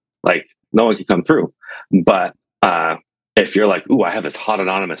there. Like no one can come through. But if you're like, ooh, I have this hot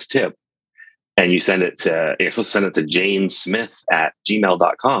anonymous tip, and you're supposed to send it to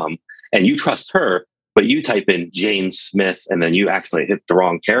janesmith@gmail.com, and you trust her, but you type in Jane Smith and then you accidentally hit the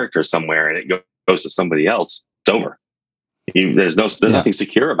wrong character somewhere and it goes to somebody else, it's over. There's nothing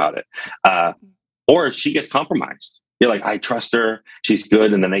secure about it. Or if she gets compromised, you're like, I trust her, she's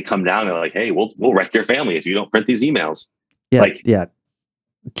good, and then they come down and they're like, hey, we'll wreck your family if you don't print these emails. Yeah.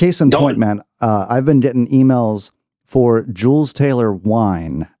 Case in point, man, I've been getting emails for Jules Taylor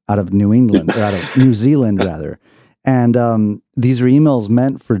wine out of New Zealand rather. And these are emails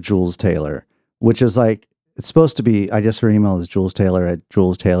meant for Jules Taylor, which is like, it's supposed to be, I guess her email is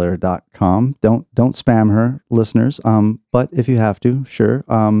julestaylor@julestaylor.com. Don't spam her, listeners. But if you have to, sure.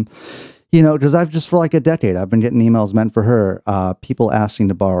 Because I've just for like a decade, I've been getting emails meant for her, people asking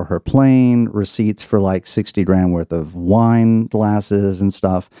to borrow her plane, receipts for like 60 grand worth of wine glasses and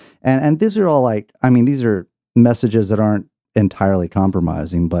stuff. And these are all like, I mean, these are messages that aren't entirely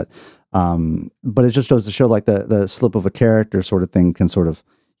compromising, but it just goes to show like the slip of a character sort of thing can sort of,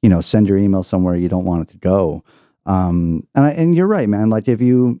 send your email somewhere you don't want it to go. And you're right, man. Like if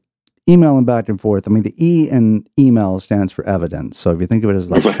you email them back and forth, I mean, the E in email stands for evidence. So if you think of it as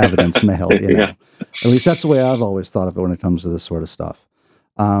like evidence mail, at least that's the way I've always thought of it when it comes to this sort of stuff.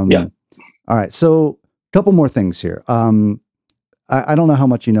 All right. So a couple more things here. I don't know how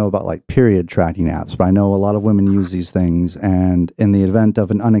much you know about like period tracking apps, but I know a lot of women use these things. And in the event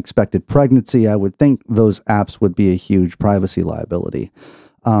of an unexpected pregnancy, I would think those apps would be a huge privacy liability.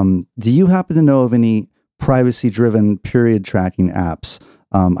 Do you happen to know of any privacy-driven period tracking apps?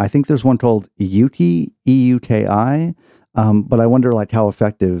 I think there's one called Euki, EUKI, but I wonder like how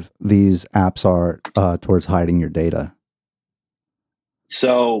effective these apps are towards hiding your data.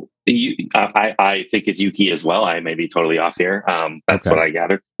 So I think it's Yuki as well. I may be totally off here. That's what I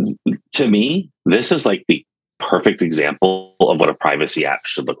gathered. To me, this is like the perfect example of what a privacy app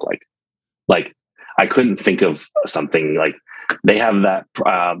should look like. Like I couldn't think of something like they have that.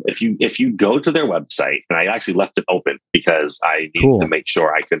 If you go to their website, and I actually left it open because I needed to make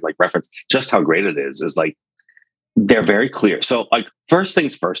sure I could like reference just how great it is like they're very clear. So like first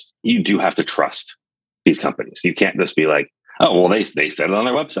things first, you do have to trust these companies. You can't just be like, oh, well, they said it on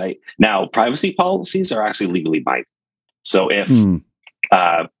their website. Now, privacy policies are actually legally binding. So if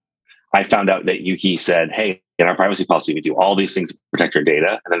I found out that Yuki said, hey, in our privacy policy, we do all these things to protect your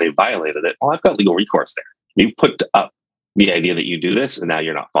data, and then they violated it, well, I've got legal recourse there. You put up the idea that you do this, and now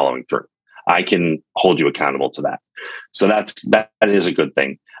you're not following through. I can hold you accountable to that. So that is a good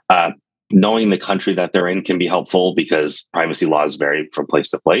thing. Knowing the country that they're in can be helpful because privacy laws vary from place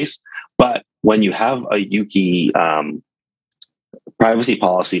to place. But when you have a Yuki privacy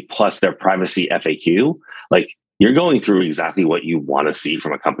policy plus their privacy FAQ, like you're going through exactly what you want to see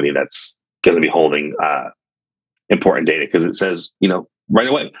from a company that's going to be holding important data, because it says, right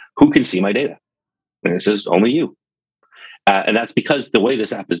away, who can see my data? And it says only you. And that's because the way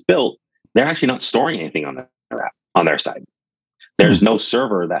this app is built, they're actually not storing anything on their app. on their side. Hmm. There's no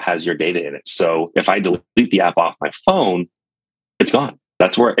server that has your data in it. So if I delete the app off my phone, it's gone.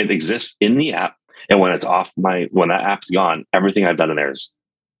 That's where it exists in the app. And when it's off when that app's gone, everything I've done in there is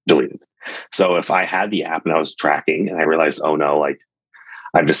deleted. So if I had the app and I was tracking and I realized, oh no, like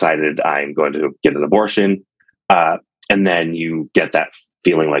I've decided I'm going to get an abortion. And then you get that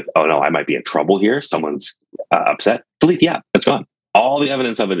feeling like, oh no, I might be in trouble here. Someone's upset. Delete the app. It's gone. All the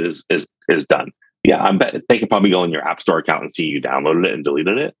evidence of it is done. Yeah, I bet they could probably go in your App Store account and see you downloaded it and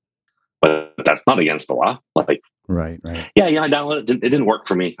deleted it, but that's not against the law. Like, right. Yeah, I downloaded it. It didn't work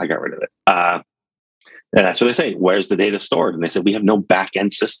for me. I got rid of it. And that's what they say. Where's the data stored? And they said we have no back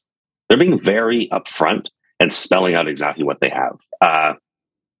end system. They're being very upfront and spelling out exactly what they have.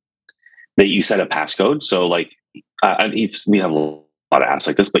 That you set a passcode. So like, we have a lot of apps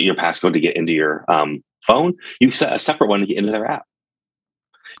like this, but your passcode to get into your phone, you set a separate one to get into their app.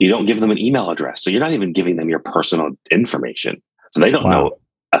 You don't give them an email address. So you're not even giving them your personal information. So they don't know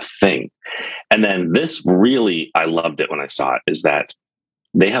a thing. And then this really, I loved it when I saw it, is that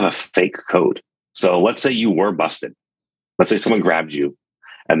they have a fake code. So let's say you were busted. Let's say someone grabbed you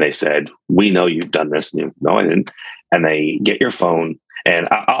and they said, we know you've done this. And you, no, I didn't. And they get your phone. And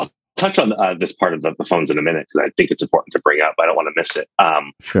I'll touch on this part of the phones in a minute because I think it's important to bring up. I don't want to miss it.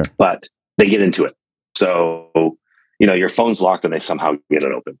 Sure. But they get into it. So, your phone's locked and they somehow get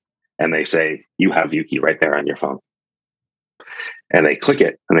it open. And they say, you have Yuki right there on your phone. And they click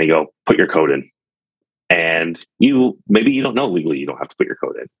it and they go, put your code in. And maybe you don't know legally you don't have to put your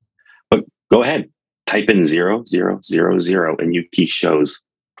code in. But go ahead, type in 0000 and Yuki shows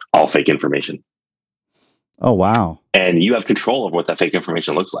all fake information. Oh, wow. And you have control of what that fake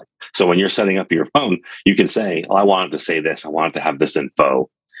information looks like. So when you're setting up your phone, you can say, I want it to say this. I want it to have this info,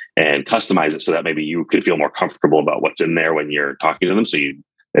 and customize it so that maybe you could feel more comfortable about what's in there when you're talking to them. So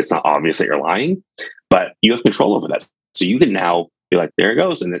it's not obvious that you're lying, but you have control over that. So you can now be like, there it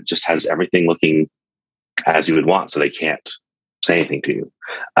goes. And it just has everything looking as you would want. So they can't say anything to you.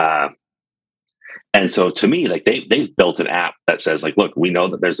 And so to me, like they've built an app that says like, look, we know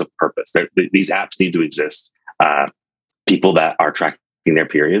that there's a purpose. These apps need to exist. People that are tracking their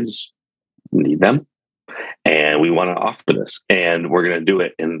periods need them. And we want to offer this. And we're going to do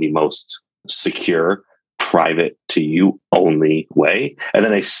it in the most secure, private to you only way. And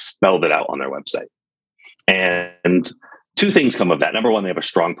then they spelled it out on their website. And two things come of that. Number one, they have a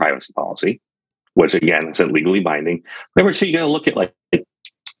strong privacy policy, which again, I said legally binding. Number two, you got to look at like,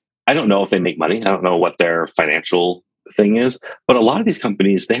 I don't know if they make money. I don't know what their financial thing is, but a lot of these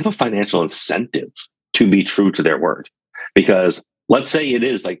companies, they have a financial incentive to be true to their word. Because let's say it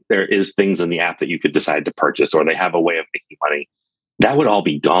is like there is things in the app that you could decide to purchase, or they have a way of making money. That would all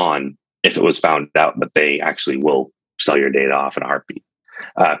be gone if it was found out that they actually will sell your data off in a heartbeat.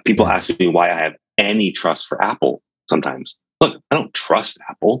 People ask me why I have any trust for Apple sometimes. Look, I don't trust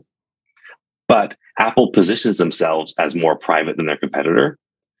Apple, but Apple positions themselves as more private than their competitor.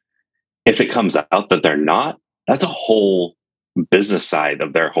 If it comes out that they're not, that's a whole business side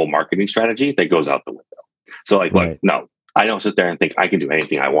of their whole marketing strategy that goes out the window. So like, look, no, I don't sit there and think I can do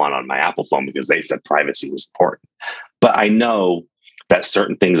anything I want on my Apple phone because they said privacy is important. But I know that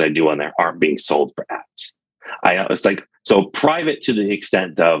certain things I do on there aren't being sold for ads. It's like, so private to the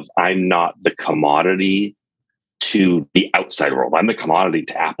extent of I'm not the commodity to the outside world. I'm the commodity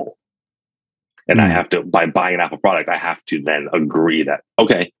to Apple. And I have to, by buying an Apple product, I have to then agree that,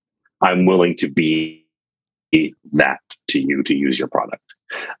 okay, I'm willing to be that to you to use your product.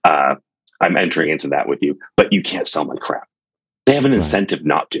 I'm entering into that with you, but you can't sell my crap. They have an incentive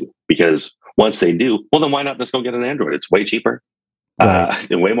not to, because once they do, well, then why not just go get an Android? It's way cheaper.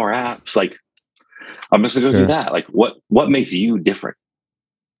 And way more apps. Like, I'm just going to go do that. Like, what makes you different?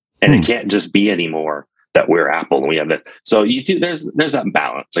 And it can't just be anymore that we're Apple and we have that. So there's that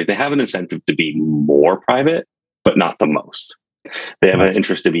balance. Like, they have an incentive to be more private, but not the most. They have an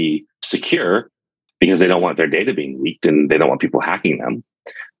interest to be secure because they don't want their data being leaked and they don't want people hacking them.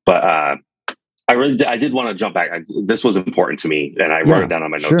 But I did want to jump back. This was important to me, and I wrote it down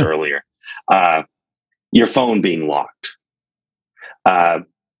on my notes earlier. Your phone being locked.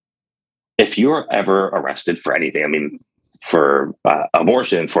 If you're ever arrested for anything, I mean, for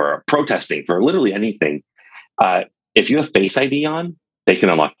abortion, for protesting, for literally anything, if you have Face ID on, they can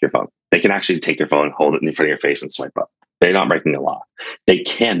unlock your phone. They can actually take your phone, hold it in front of your face, and swipe up. They're not breaking the law. They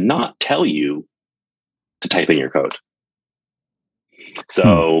cannot tell you to type in your code.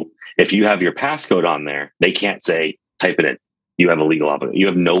 So if you have your passcode on there, they can't say, type it in. You have you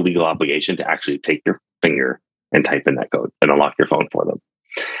have no legal obligation to actually take your finger and type in that code and unlock your phone for them.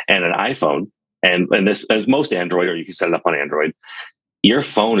 And an iPhone, and this, as most Android, or you can set it up on Android, your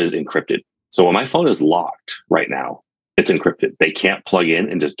phone is encrypted. So when my phone is locked right now, it's encrypted. They can't plug in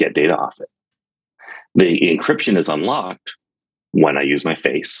and just get data off it. The encryption is unlocked when I use my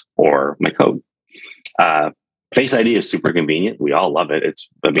face or my code. Face ID is super convenient. We all love it.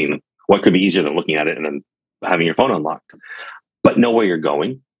 What could be easier than looking at it and then having your phone unlocked? But know where you're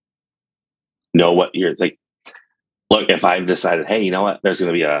going. Know what you're like. Look, if I've decided, hey, you know what? There's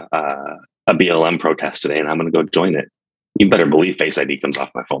going to be a BLM protest today, and I'm going to go join it. You better believe Face ID comes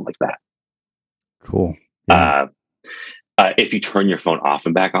off my phone like that. Cool. Yeah. If you turn your phone off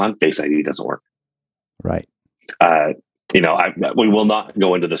and back on, Face ID doesn't work. Right. We will not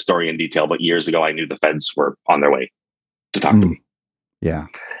go into the story in detail, but years ago, I knew the feds were on their way to talk to me. Yeah.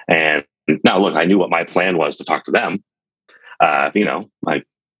 And now, look, I knew what my plan was to talk to them. Yeah,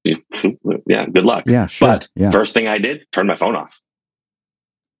 good luck. Yeah, sure. But first thing I did, turn my phone off.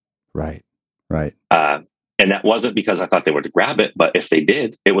 Right. Right. And that wasn't because I thought they would grab it, but if they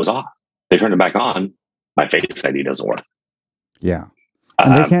did, it was off. They turned it back on. My Face ID doesn't work. Yeah.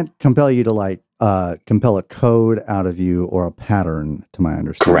 And they can't compel you to compel a code out of you or a pattern, to my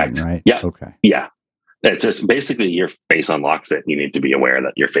understanding. Correct. Right. Yeah. Okay. Yeah. It's just basically your face unlocks it. You need to be aware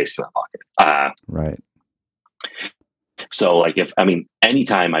that your face can unlock it. Right. So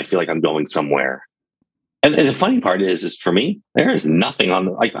anytime I feel like I'm going somewhere, and the funny part is for me, there is nothing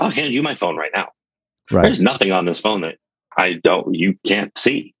on I'll hand you my phone right now. Right. There's nothing on this phone that you can't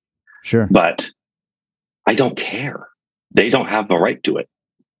see. Sure. But I don't care. They don't have the right to it.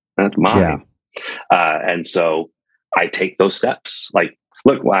 That's mine. Yeah. And so I take those steps. Like,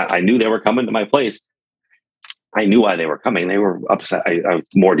 look, I knew they were coming to my place. I knew why they were coming. They were upset. I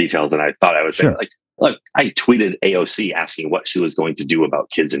more details than I thought I would say. Like, look, I tweeted AOC asking what she was going to do about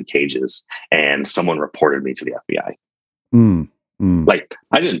kids in cages, and someone reported me to the FBI. Like,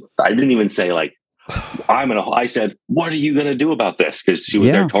 I didn't even say like, I said, what are you going to do about this? Because she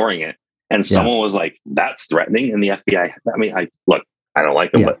was there touring it. And someone was like, that's threatening. And the FBI, I don't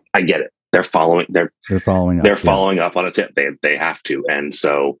like them, but I get it. They're following up on it. They have to. And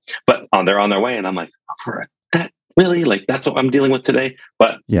so, but they're on their way. And I'm like, that really, like, that's what I'm dealing with today.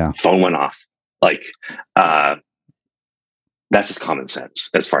 But phone went off. Like, that's just common sense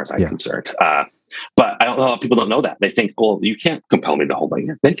as far as I'm concerned. But I don't know. People don't know that. They think, well, you can't compel me to hold my.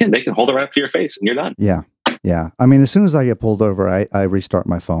 They can hold it right up to your face and you're done. Yeah. Yeah. I mean, as soon as I get pulled over, I restart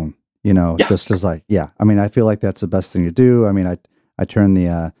my phone, just as I feel like that's the best thing to do. I mean, I turn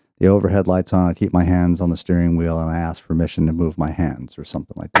the overhead lights on, I keep my hands on the steering wheel, and I ask permission to move my hands or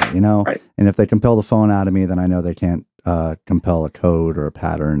something like that, Right. And if they compel the phone out of me, then I know they can't compel a code or a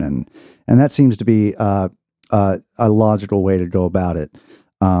pattern. And that seems to be a logical way to go about it.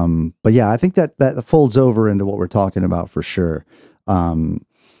 But yeah, I think that folds over into what we're talking about for sure.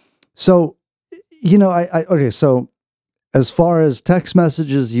 So as far as text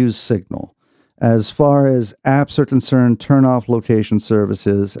messages, use Signal. As far as apps are concerned, turn off location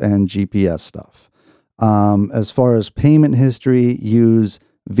services and GPS stuff. As far as payment history, use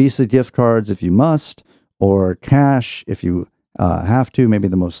Visa gift cards if you must, or cash if you have to. Maybe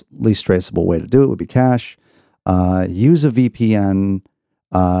the least traceable way to do it would be cash. Use a VPN.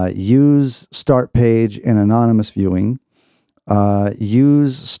 Use Start Page in anonymous viewing.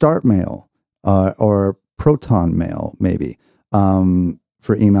 Use Start Mail or Proton Mail, maybe,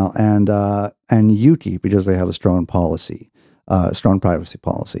 for email, and Yuki, because they have a strong privacy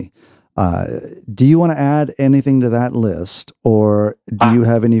policy. Do you want to add anything to that list, or do you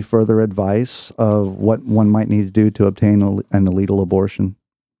have any further advice of what one might need to do to obtain an illegal abortion?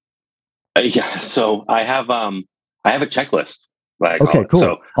 So I have a checklist. Okay, cool.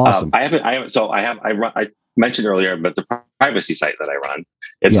 So, awesome. I mentioned earlier, but the privacy site that I run,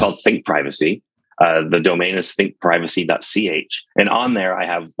 it's called Think Privacy. The domain is thinkprivacy.ch. And on there, I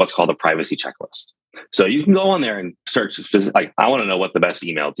have what's called a privacy checklist. So you can go on there and search, like, I want to know what the best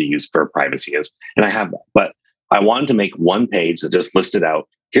email to use for privacy is. And I have that. But I wanted to make one page that just listed out,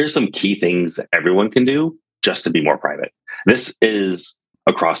 here's some key things that everyone can do just to be more private. This is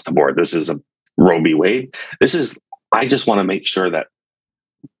across the board. This is a Roe v. Wade. I just want to make sure that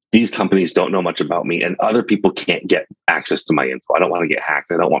these companies don't know much about me and other people can't get access to my info. I don't want to get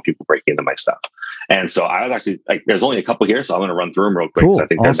hacked. I don't want people breaking into my stuff. And so I was actually like, there's only a couple here, so I'm going to run through them real quick. Cool. I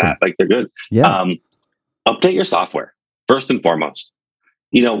think awesome. they're good. Yeah. Update your software first and foremost.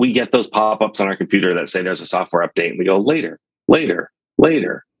 We get those pop-ups on our computer that say there's a software update and we go later. We do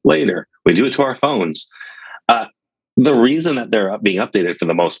it to our phones. The reason that they're being updated for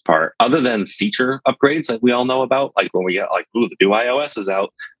the most part, other than feature upgrades like we all know about, like when we get like, the new iOS is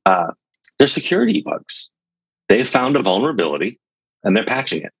out, they're security bugs. They've found a vulnerability and they're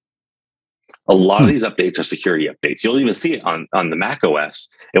patching it. A lot of these updates are security updates. You'll even see it on the Mac OS.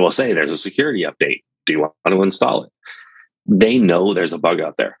 It will say there's a security update. Do you want to install it? They know there's a bug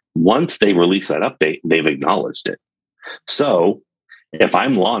out there. Once they release that update, they've acknowledged it. So if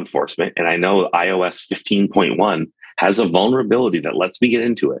I'm law enforcement and I know iOS 15.1 has a vulnerability that lets me get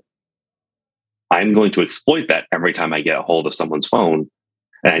into it, I'm going to exploit that every time I get a hold of someone's phone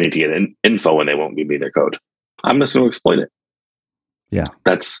and I need to get info and they won't give me their code. I'm just going to exploit it. Yeah.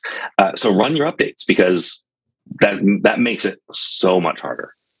 That's so run your updates, because that makes it so much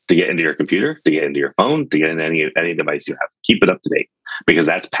harder to get into your computer, to get into your phone, to get into any device you have. Keep it up to date, because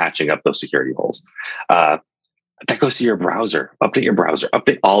that's patching up those security holes. That goes to your browser. Update your browser.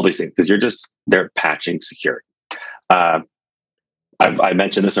 Update all these things, because they're patching security. I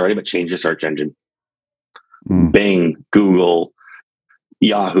mentioned this already, but change your search engine. Bing, Google,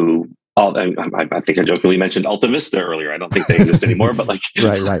 Yahoo. I think I jokingly mentioned Alta Vista earlier. I don't think they exist anymore, but like,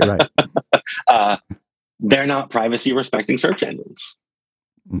 right. They're not privacy respecting search engines.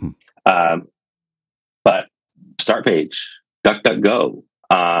 But Start Page, DuckDuckGo,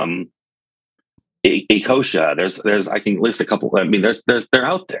 Ecosia. There's I can list a couple. I mean, they're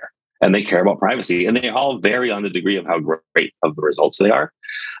out there, and they care about privacy, and they all vary on the degree of how great of the results they are.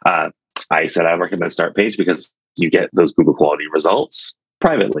 I said I recommend Start Page because you get those Google quality results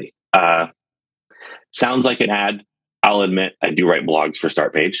privately. Sounds like an ad. I'll admit I do write blogs for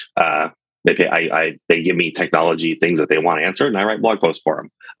Start Page. They give me technology things that they want answered, and I write blog posts for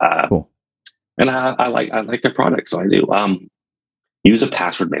them. Cool. And I like their product, so I do. Use a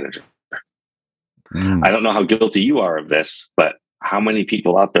password manager. I don't know how guilty you are of this, but how many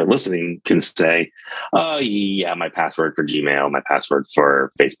people out there listening can say, "Oh yeah, my password for Gmail, my password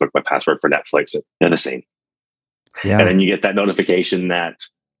for Facebook, my password for Netflix, they're the same." Yeah. And then you get that notification that,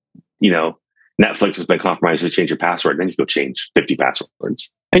 Netflix has been compromised to change your password. And then you go change 50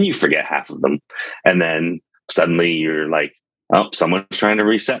 passwords and you forget half of them. And then suddenly you're like, oh, someone's trying to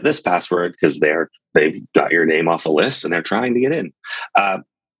reset this password because they've got your name off a list and they're trying to get in.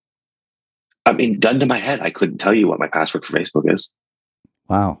 Gun to my head, I couldn't tell you what my password for Facebook is.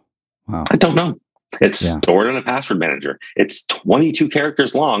 Wow. I don't know. It's stored in a password manager. It's 22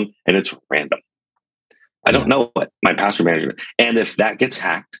 characters long and it's random. I don't know what my password manager. And if that gets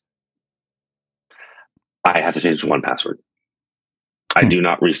hacked, I have to change one password. I do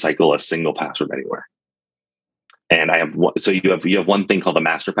not recycle a single password anywhere. And I have one. So you have one thing called a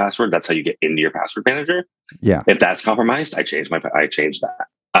master password. That's how you get into your password manager. Yeah. If that's compromised, I change that.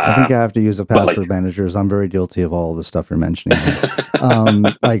 I think I have to use a password manager. I'm very guilty of all the stuff you're mentioning.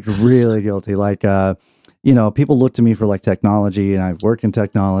 Like really guilty. Like, people look to me for like technology, and I work in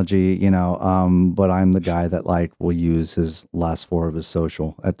technology, but I'm the guy that like will use his last four of his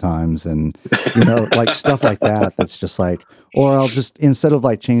social at times. And, like stuff like that. That's just like, or I'll just, instead of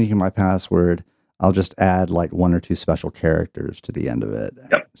like changing my password, I'll just add like one or two special characters to the end of it.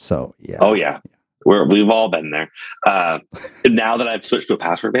 Yep. So, yeah. Oh yeah. We've all been there. Now that I've switched to a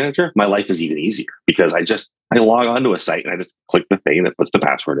password manager, my life is even easier, because I log onto a site and I just click the thing that puts the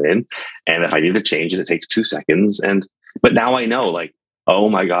password in. And if I need to change it takes 2 seconds. But now I know, like, oh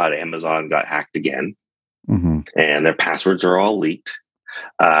my God, Amazon got hacked again. And their passwords are all leaked.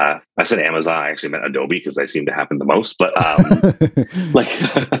 I said Amazon, I actually meant Adobe because they seem to happen the most. But like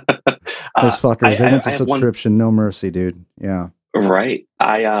those fuckers, they went to subscription, no mercy, dude. Yeah. Right.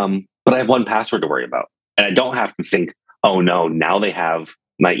 But I have one password to worry about, and I don't have to think, oh no, now they have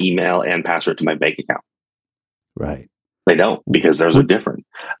my email and password to my bank account. Right. They don't, because those are different.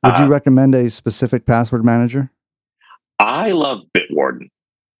 Would you recommend a specific password manager? I love Bitwarden.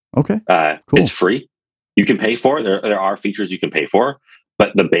 Okay. Cool. It's free. You can pay for it. There are features you can pay for,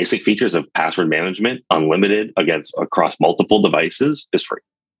 but the basic features of password management, unlimited across multiple devices, is free.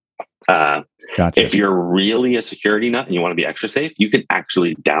 Gotcha. If you're really a security nut and you want to be extra safe, you can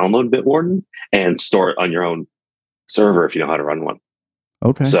actually download Bitwarden and store it on your own server if you know how to run one.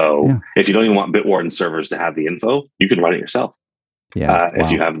 Okay. So if you don't even want Bitwarden servers to have the info, you can run it yourself. Yeah.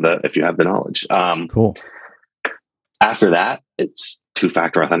 If you have the knowledge. Cool. After that, it's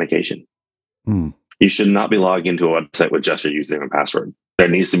 2-factor authentication. You should not be logging into a website with just your username and password. There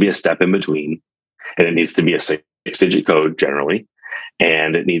needs to be a step in between, and it needs to be a 6-digit code generally.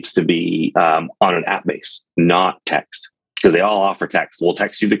 And it needs to be on an app base, not text, because they all offer text. We'll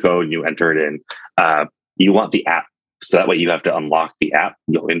text you the code and you enter it in. You want the app, so that way you have to unlock the app,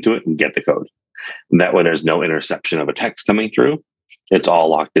 go into it, and get the code. And that way there's no interception of a text coming through. It's all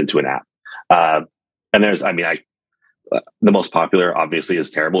locked into an app. And there's, the most popular, obviously,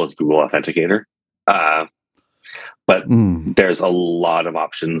 is Google Authenticator. But there's a lot of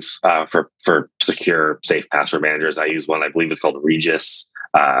options for secure, safe password managers. I use one, I believe it's called Regis.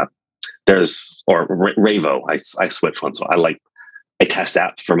 Ravo. I switch one. So I like I test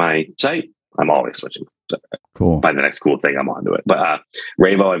apps for my site. I'm always switching. So Cool. find the next cool thing, I'm onto it. But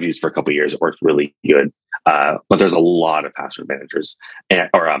Ravo I've used for a couple of years. It works really good. But there's a lot of password managers,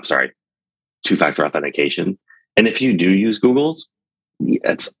 two-factor authentication. And if you do use Google's,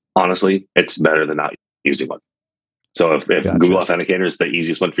 it's better than not using one. So if Gotcha. Google Authenticator is the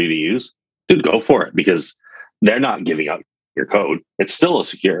easiest one for you to use, dude, go for it, because they're not giving out your code. It's still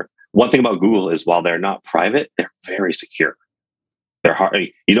secure. One thing about Google is while they're not private, they're very secure. They're hard.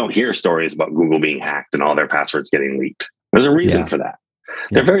 You don't hear stories about Google being hacked and all their passwords getting leaked. There's a reason for that.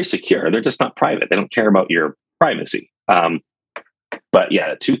 They're very secure. They're just not private. They don't care about your privacy. But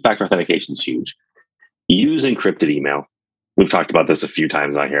yeah, two-factor authentication is huge. Use encrypted email. We've talked about this a few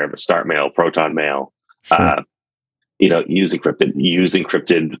times on here, but Start Mail, Proton Mail, Sure. use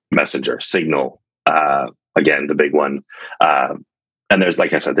encrypted Messenger, Signal, again, the big one. And there's,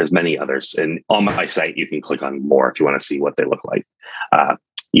 like I said, there's many others. And on my site, you can click on more if you want to see what they look like.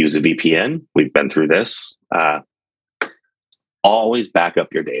 Use a VPN. We've been through this. Always back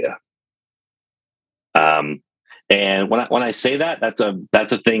up your data. And when I say that,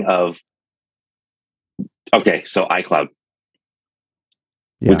 that's a thing of, okay, so iCloud.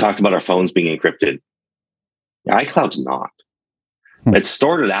 We talked about our phones being encrypted. iCloud's not. It's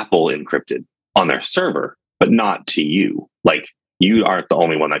stored at Apple encrypted on their server, but not to you. Like, you aren't the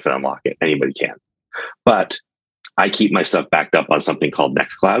only one that can unlock it. Anybody can. But I keep my stuff backed up on something called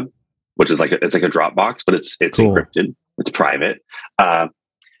Nextcloud, which is it's like a Dropbox, but it's cool. Encrypted. It's private.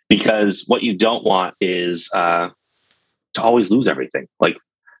 Because what you don't want is to always lose everything. Like,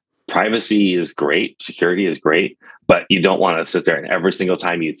 privacy is great, security is great, but you don't want to sit there and every single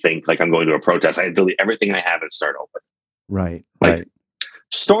time you think, like, I'm going to a protest, I delete everything I have and start over. Right. Like,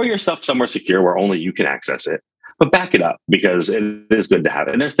 store your stuff somewhere secure where only you can access it, but back it up, because it is good to have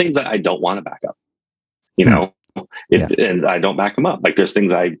it. And there's things that I don't want to back up, and I don't back them up. Like, there's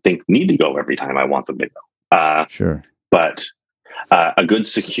things I think need to go every time I want them to go. Sure. But a good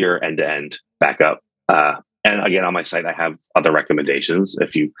secure end-to-end backup. And again, on my site, I have other recommendations.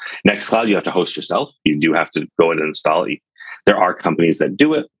 Nextcloud, you have to host yourself. You do have to go in and install it. There are companies that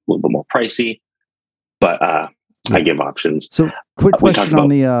do it, a little bit more pricey, but I give options. So, quick question on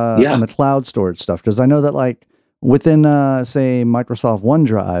the cloud storage stuff, because I know that, like, within say Microsoft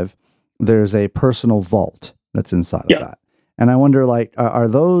OneDrive, there's a personal vault that's inside of that, and I wonder, like, are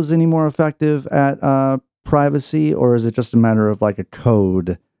those any more effective at privacy, or is it just a matter of like a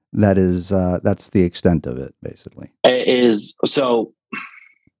code that is that's the extent of it, basically? It is. So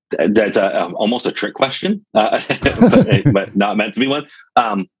that's almost a trick question, but not meant to be one.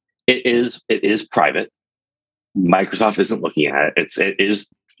 It is private. Microsoft isn't looking at it. It is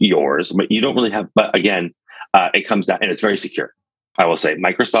yours, but you don't really have. But again, it comes down, and it's very secure. I will say,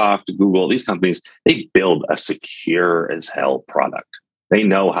 Microsoft, Google, these companies, they build a secure as hell product. They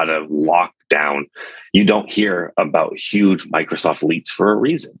know how to lock down. You don't hear about huge Microsoft leaks for a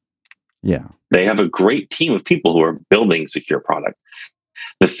reason. Yeah. They have a great team of people who are building secure product.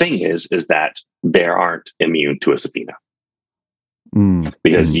 The thing is that they aren't immune to a subpoena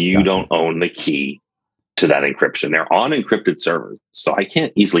because you don't own the key to that encryption. They're on encrypted servers, so I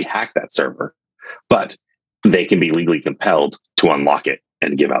can't easily hack that server, but they can be legally compelled to unlock it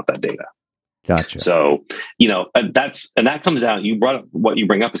and give out that data. Gotcha. So, that comes down, you brought up, what you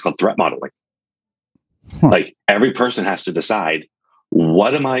bring up is called threat modeling. Like, every person has to decide,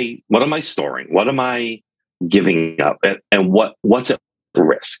 what am I storing? What am I giving up? And what's at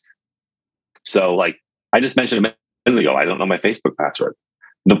risk? So, like I just mentioned a minute ago, I don't know my Facebook password.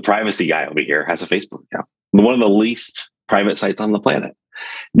 The privacy guy over here has a Facebook account, one of the least private sites on the planet.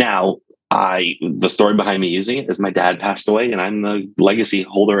 Now, the story behind me using it is my dad passed away and I'm the legacy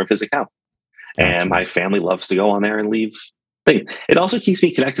holder of his account. Gotcha. And my family loves to go on there and leave things. It also keeps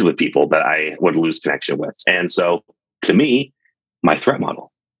me connected with people that I would lose connection with. And so, to me, my threat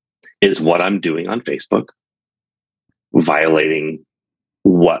model is what I'm doing on Facebook, violating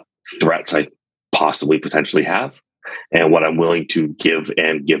what threats I possibly potentially have, and what I'm willing to give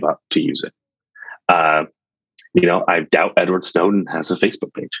and give up to use it. I doubt Edward Snowden has a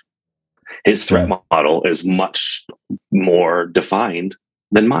Facebook page. His threat model is much more defined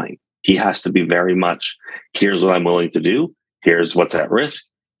than mine. He has to be very much, here's what I'm willing to do. Here's what's at risk.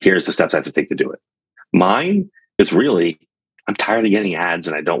 Here's the steps I have to take to do it. Mine is really, I'm tired of getting ads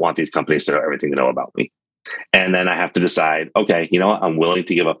and I don't want these companies to know everything they know about me. And then I have to decide, okay, you know what? I'm willing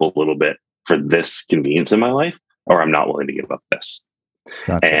to give up a little bit for this convenience in my life, or I'm not willing to give up this.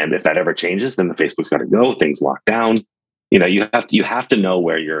 Gotcha. And if that ever changes, then the Facebook's got to go, things lock down. You have to know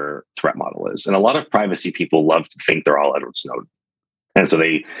where your threat model is. And a lot of privacy people love to think they're all Edward Snowden. And so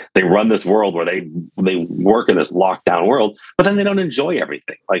they run this world where they work in this lockdown world, but then they don't enjoy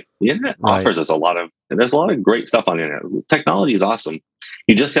everything. Like the internet offers us there's a lot of great stuff on the internet. Technology is awesome.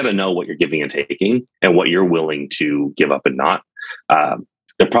 You just got to know what you're giving and taking and what you're willing to give up and not.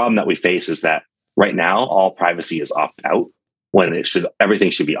 The problem that we face is that right now all privacy is opt out when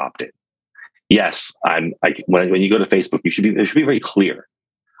everything should be opt in. Yes, when you go to Facebook, it should be very clear.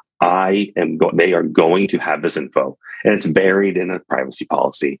 They are going to have this info, and it's buried in a privacy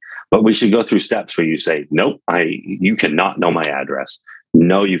policy. But we should go through steps where you say, nope, you cannot know my address.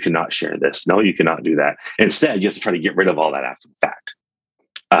 No, you cannot share this. No, you cannot do that. Instead, you have to try to get rid of all that after the fact.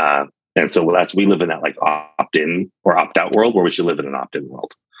 And so we live in that like opt-in or opt-out world, where we should live in an opt-in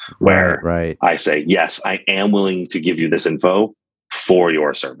world where I say, yes, I am willing to give you this info for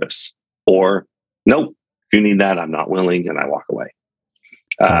your service, or nope, if you need that, I'm not willing, and I walk away.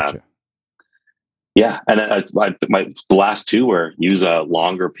 Gotcha. Yeah. And the last two were use a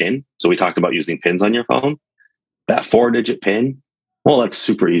longer pin. So we talked about using pins on your phone. That 4-digit pin, well, that's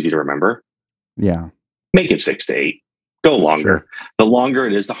super easy to remember. Yeah. Make it 6 to 8. Go longer. Sure. The longer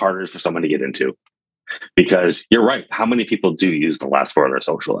it is, the harder it is for someone to get into. Because you're right. How many people do use the last 4 of their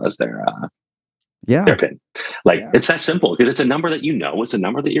social as their pin? It's that simple, because it's a number that it's a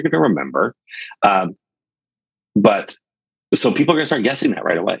number that you're going to remember. But so people are going to start guessing that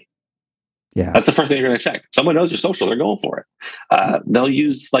right away. Yeah. That's the first thing you're going to check. Someone knows your social, they're going for it. They'll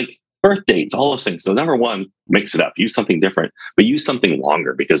use like birth dates, all those things. So number one, mix it up. Use something different, but use something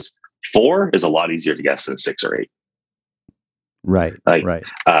longer, because 4 is a lot easier to guess than 6 or 8. Right. Right.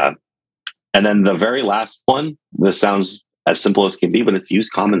 And then the very last one, this sounds as simple as can be, but it's use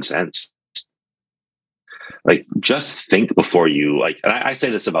common sense. Like, just think before you and I say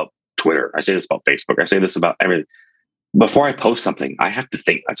this about Twitter. I say this about Facebook. I say this about everything. Before I post something, I have to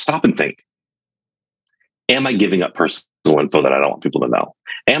think. I stop and think. Am I giving up personal info that I don't want people to know?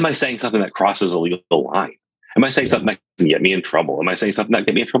 Am I saying something that crosses a legal line? Am I saying something that can get me in trouble? Am I saying something that can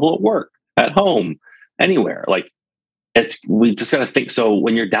get me in trouble at work, at home, anywhere? We just got to think. So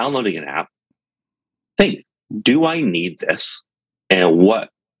when you're downloading an app, think, do I need this? And what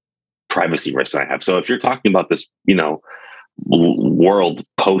privacy risks I have? So if you're talking about this, world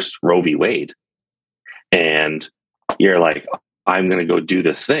post Roe v. Wade, and you're like, I'm going to go do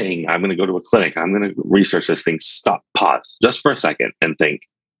this thing. I'm going to go to a clinic. I'm going to research this thing. Stop, pause just for a second and think,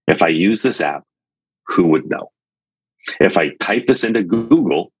 if I use this app, who would know? If I type this into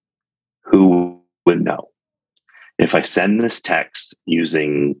Google, who would know? If I send this text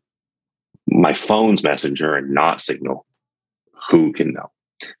using my phone's messenger and not Signal, who can know?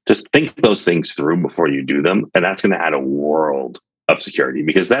 Just think those things through before you do them. And that's going to add a world of security,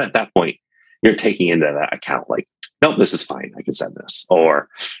 because then at that point, you're taking into that account like, nope, this is fine. I can send this. Or,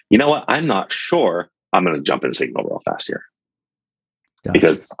 you know what? I'm not sure. I'm going to jump in Signal real fast here. Gotcha.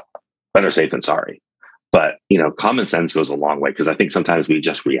 Because better safe than sorry. But, common sense goes a long way, because I think sometimes we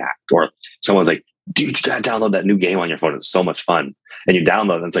just react. Or someone's like, dude, you gotta download that new game on your phone. It's so much fun. And you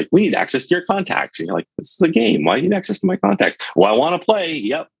download it, and it's like, we need access to your contacts. And you're like, this is a game. Why do you need access to my contacts? Well, I want to play.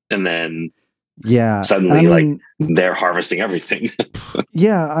 Yep. And then suddenly they're harvesting everything.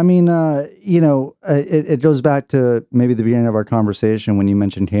 Yeah. I mean, it goes back to maybe the beginning of our conversation when you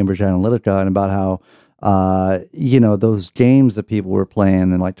mentioned Cambridge Analytica and about how, those games that people were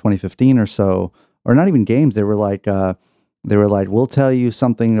playing in like 2015 or so, or not even games, they were like, we'll tell you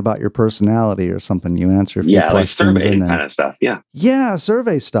something about your personality or something. You answer a few questions. Survey kind of stuff. Yeah. Yeah.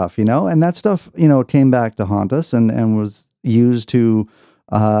 Survey stuff, and that stuff, came back to haunt us and was used to,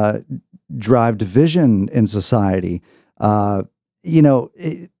 drive division in society. You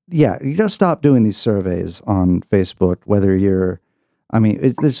gotta stop doing these surveys on Facebook,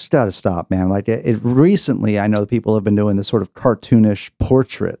 it's got to stop, man. Like recently, I know people have been doing this sort of cartoonish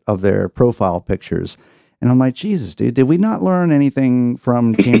portrait of their profile pictures. And I'm like, Jesus, dude, did we not learn anything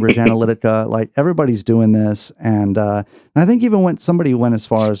from Cambridge Analytica? Like, everybody's doing this. And I think even somebody went as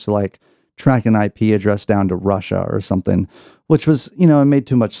far as to like track an IP address down to Russia or something, which was, it made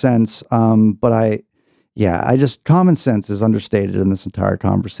too much sense. But common sense is understated in this entire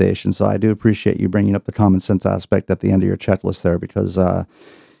conversation. So I do appreciate you bringing up the common sense aspect at the end of your checklist there, because,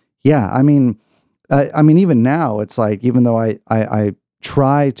 even now it's like, even though I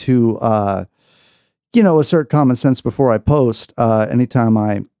try to, assert common sense before I post, anytime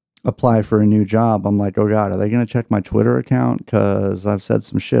I apply for a new job, I'm like, oh God, are they going to check my Twitter account? Cause I've said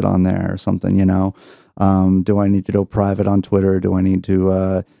some shit on there or something, do I need to go private on Twitter? Do I need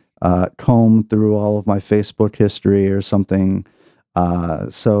to, comb through all of my Facebook history or something?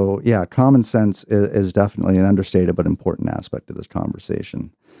 Common sense is definitely an understated but important aspect of this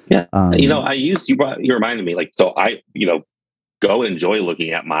conversation. Yeah. You reminded me, go enjoy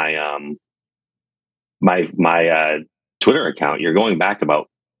looking at my my Twitter account. You're going back about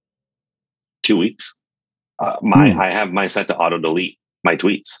 2 weeks. I have my set to auto delete my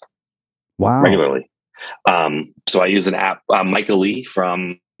tweets Wow. regularly. So I use an app. Michael Lee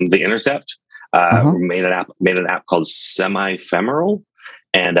from The Intercept made an app called Semi-Femoral,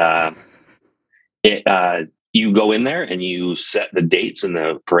 and it you go in there and you set the dates and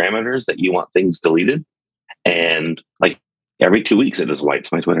the parameters that you want things deleted, and like every 2 weeks it just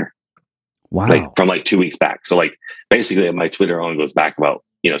wipes my Twitter. Wow. Like from like 2 weeks back. So like basically my Twitter only goes back about,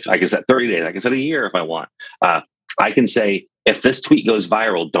 I can set 30 days, I can set a year if I want. I can say, if this tweet goes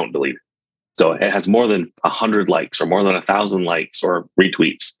viral, don't delete it. So it has more than 100 likes or more than 1,000 likes or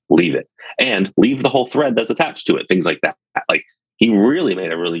retweets, leave it. And leave the whole thread that's attached to it, things like that. Like, he really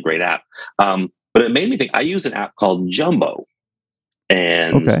made a really great app. But it made me think, I use an app called Jumbo.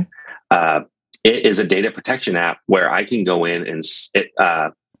 And it is a data protection app where I can go in and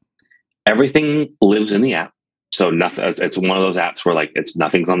everything lives in the app. So nothing. It's one of those apps where like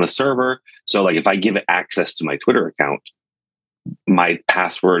nothing's on the server. So like if I give it access to my Twitter account, my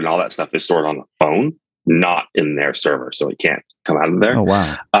password and all that stuff is stored on the phone, not in their server, so it can't come out of there. Oh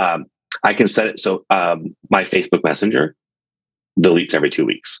wow! I can set it so my Facebook Messenger deletes every 2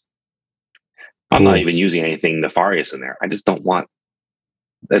 weeks. Cool. I'm not even using anything nefarious in there. I just don't want.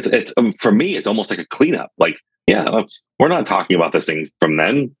 It's for me, it's almost like a cleanup. Like, yeah, we're not talking about this thing from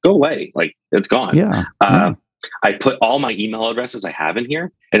then. Go away. Like, it's gone. Yeah. I put all my email addresses I have in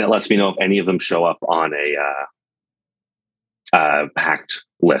here, and it lets me know if any of them show up on a hacked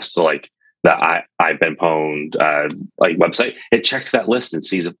list. So like the I've been pwned like website, it checks that list and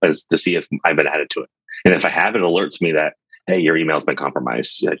sees to see if I've been added to it. And if I have, it alerts me that, hey, your email's been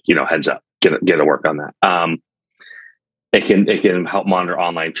compromised. Heads up, get to work on that. It can help monitor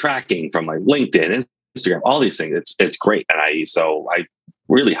online tracking from like LinkedIn, Instagram, all these things. It's great, and I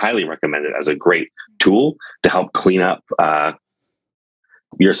really highly recommend it as a great tool to help clean up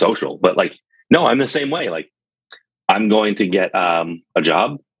your social. But like, no, I'm the same way. Like, I'm going to get a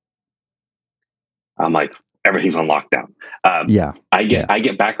job. I'm like, everything's on lockdown. I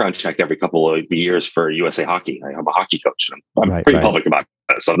get background checked every couple of years for USA Hockey. I'm a hockey coach. I'm pretty public about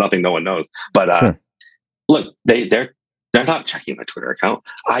it, so nothing no one knows. But look, they're not checking my Twitter account.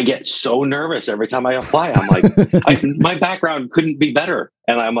 I get so nervous every time I apply. I'm like, my background couldn't be better,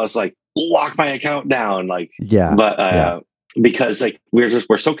 and I must like lock my account down. Like, because like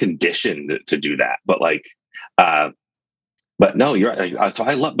we're so conditioned to do that. But like, but no, you're right. Like, so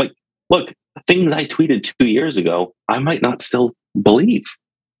I love. Like, look, things I tweeted 2 years ago, I might not still believe.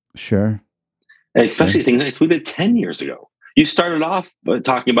 Sure. And especially things I tweeted 10 years ago. You started off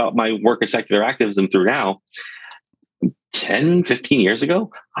talking about my work as secular activism through now. 10, 15 years ago,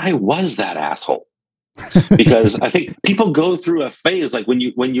 I was that asshole. Because I think people go through a phase like when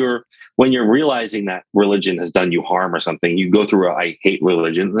you're realizing that religion has done you harm or something, you go through I hate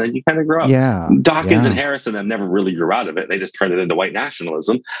religion, and then you kind of grow up. Dawkins and Harris and them never really grew out of it. They just turned it into white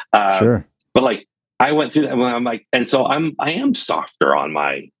nationalism. But like, I went through that when I'm like, and so I am softer on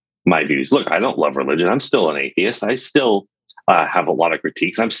my views. Look, I don't love religion. I'm still an atheist. I still have a lot of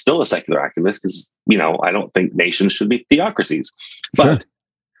critiques. I'm still a secular activist because, I don't think nations should be theocracies. But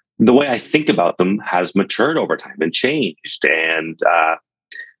the way I think about them has matured over time and changed. And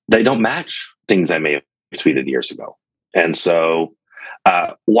they don't match things I may have tweeted years ago. And so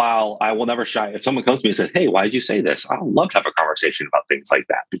while I will never shy, if someone comes to me and says, hey, why did you say this? I'd love to have a conversation about things like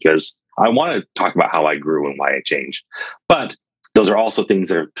that because I want to talk about how I grew and why I changed. But those are also things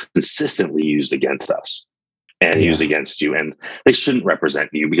that are consistently used against us. And used against you. And they shouldn't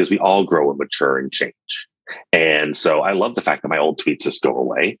represent you because we all grow and mature and change. And so I love the fact that my old tweets just go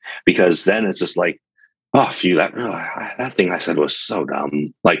away because then it's just like, oh, phew, that thing I said was so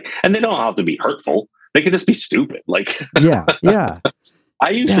dumb. Like, and they don't have to be hurtful. They can just be stupid. Like, I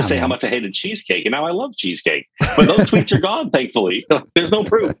used to say how much I hated cheesecake and now I love cheesecake. But those tweets are gone, thankfully. There's no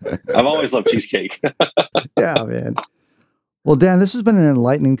proof. I've always loved cheesecake. Yeah, man. Well, Dan, this has been an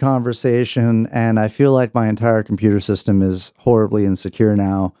enlightening conversation, and I feel like my entire computer system is horribly insecure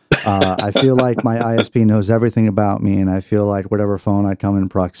now. I feel like my ISP knows everything about me, and I feel like whatever phone I come in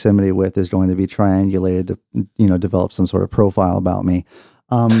proximity with is going to be triangulated to, develop some sort of profile about me.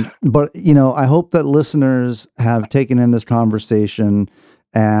 But, I hope that listeners have taken in this conversation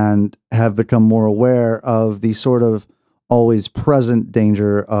and have become more aware of the sort of always present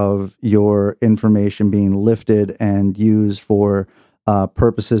danger of your information being lifted and used for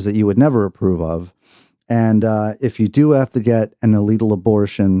purposes that you would never approve of. And if you do have to get an illegal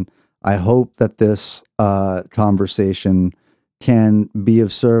abortion, I hope that this conversation can be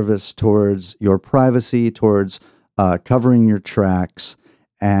of service towards your privacy, towards covering your tracks.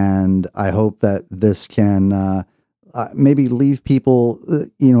 And I hope that this can maybe leave people,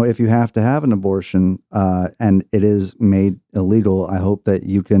 if you have to have an abortion and it is made illegal, I hope that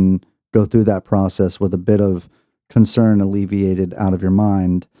you can go through that process with a bit of concern alleviated out of your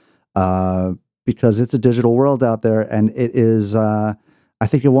mind, because it's a digital world out there. And it is, I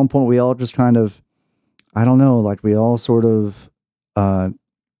think at one point we all just kind of, I don't know, like we all sort of,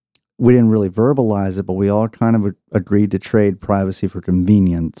 we didn't really verbalize it, but we all kind of agreed to trade privacy for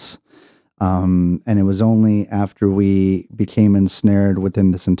convenience. And it was only after we became ensnared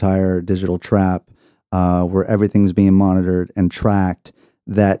within this entire digital trap, where everything's being monitored and tracked,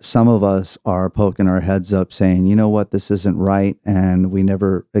 that some of us are poking our heads up saying, you know what, this isn't right. And we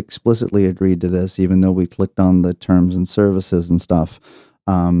never explicitly agreed to this, even though we clicked on the terms and services and stuff.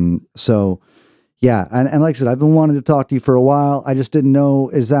 So yeah. And like I said, I've been wanting to talk to you for a while. I just didn't know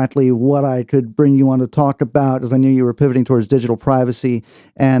exactly what I could bring you on to talk about, because I knew you were pivoting towards digital privacy.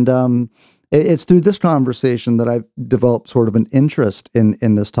 And it's through this conversation that I've developed sort of an interest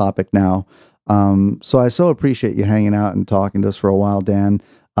in this topic now. So I so appreciate you hanging out and talking to us for a while, Dan.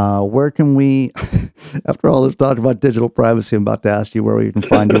 Where can we, after all this talk about digital privacy, I'm about to ask you where we can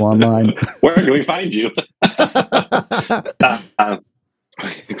find you online. Where can we find you?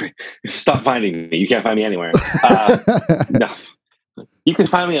 Stop finding me. You can't find me anywhere. No, you can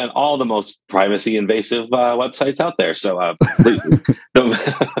find me on all the most privacy invasive websites out there. So please,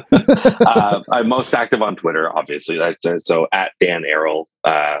 I'm most active on Twitter, obviously. So at Dan Arel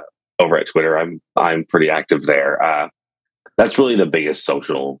over at Twitter. I'm pretty active there. That's really the biggest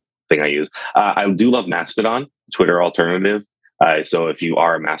social thing I use. I do love Mastodon, Twitter alternative. So if you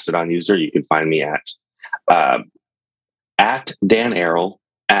are a Mastodon user, you can find me at Dan Arel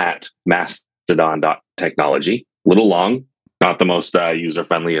at mastodon.technology. Little long, not the most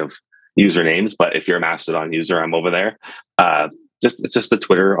user-friendly of usernames, but if you're a Mastodon user, I'm over there. It's just a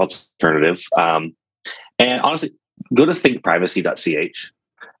Twitter alternative. And honestly, go to thinkprivacy.ch.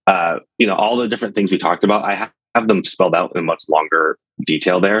 All the different things we talked about, I have them spelled out in much longer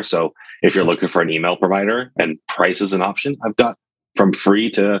detail there. So if you're looking for an email provider and price is an option, I've got from free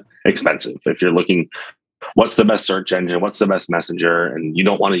to expensive. If you're looking, what's the best search engine, what's the best messenger, and you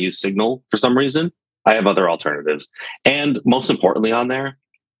don't want to use Signal for some reason, I have other alternatives. And most importantly on there,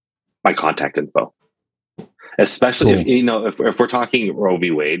 my contact info. Especially cool. if we're talking Roe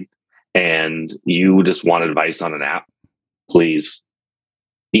v. Wade and you just want advice on an app, please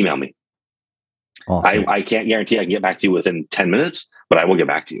email me. Awesome. I can't guarantee I can get back to you within 10 minutes, but I will get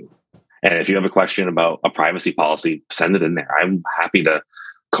back to you. And if you have a question about a privacy policy, send it in there. I'm happy to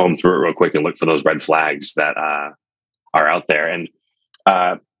comb through it real quick and look for those red flags that are out there. And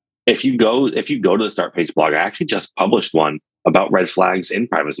if you go to the Start Page blog, I actually just published one about red flags in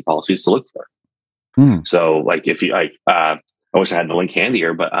privacy policies to look for. So like if you I wish I had the link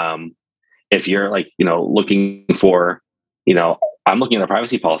handier, but if you're looking for, I'm looking at a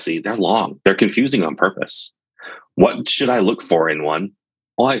privacy policy, they're long, they're confusing on purpose. What should I look for in one?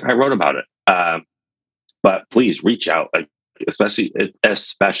 Well, I wrote about it. But please reach out,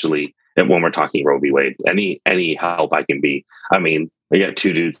 especially when we're talking Roe v. Wade. Any help I can be. I mean, I got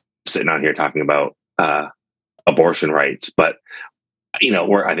two dudes sitting out here talking about abortion rights, but I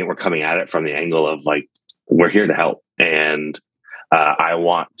think we're coming at it from the angle of we're here to help, and I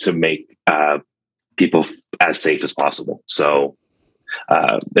want to make people as safe as possible. So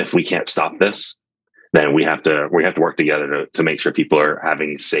if we can't stop this, then we have to work together to make sure people are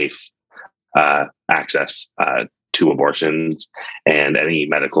having safe access to abortions and any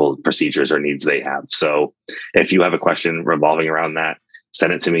medical procedures or needs they have. So if you have a question revolving around that,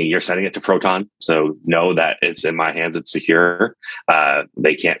 send it to me. You're sending it to Proton, so know that it's in my hands. It's secure.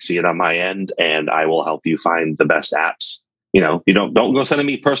 They can't see it on my end, and I will help you find the best apps. You don't go sending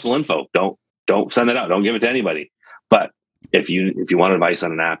me personal info. Don't send it out. Don't give it to anybody. But if you want advice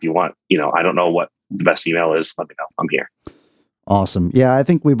on an app, I don't know what the best email is, let me know. I'm here. Awesome. Yeah, I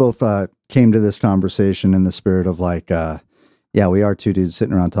think we both came to this conversation in the spirit of we are two dudes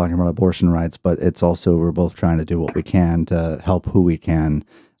sitting around talking about abortion rights, but it's also we're both trying to do what we can to help who we can.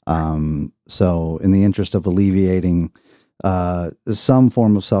 So in the interest of alleviating some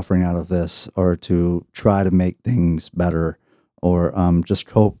form of suffering out of this, or to try to make things better, or just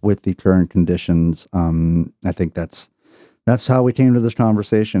cope with the current conditions, I think that's how we came to this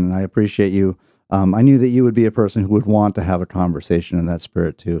conversation, and I appreciate you. I knew that you would be a person who would want to have a conversation in that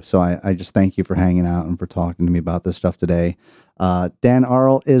spirit too. So I just thank you for hanging out and for talking to me about this stuff today. Dan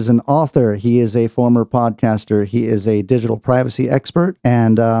Arel is an author. He is a former podcaster. He is a digital privacy expert.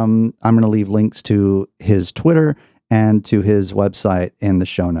 And I'm going to leave links to his Twitter and to his website in the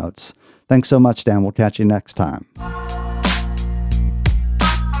show notes. Thanks so much, Dan. We'll catch you next time.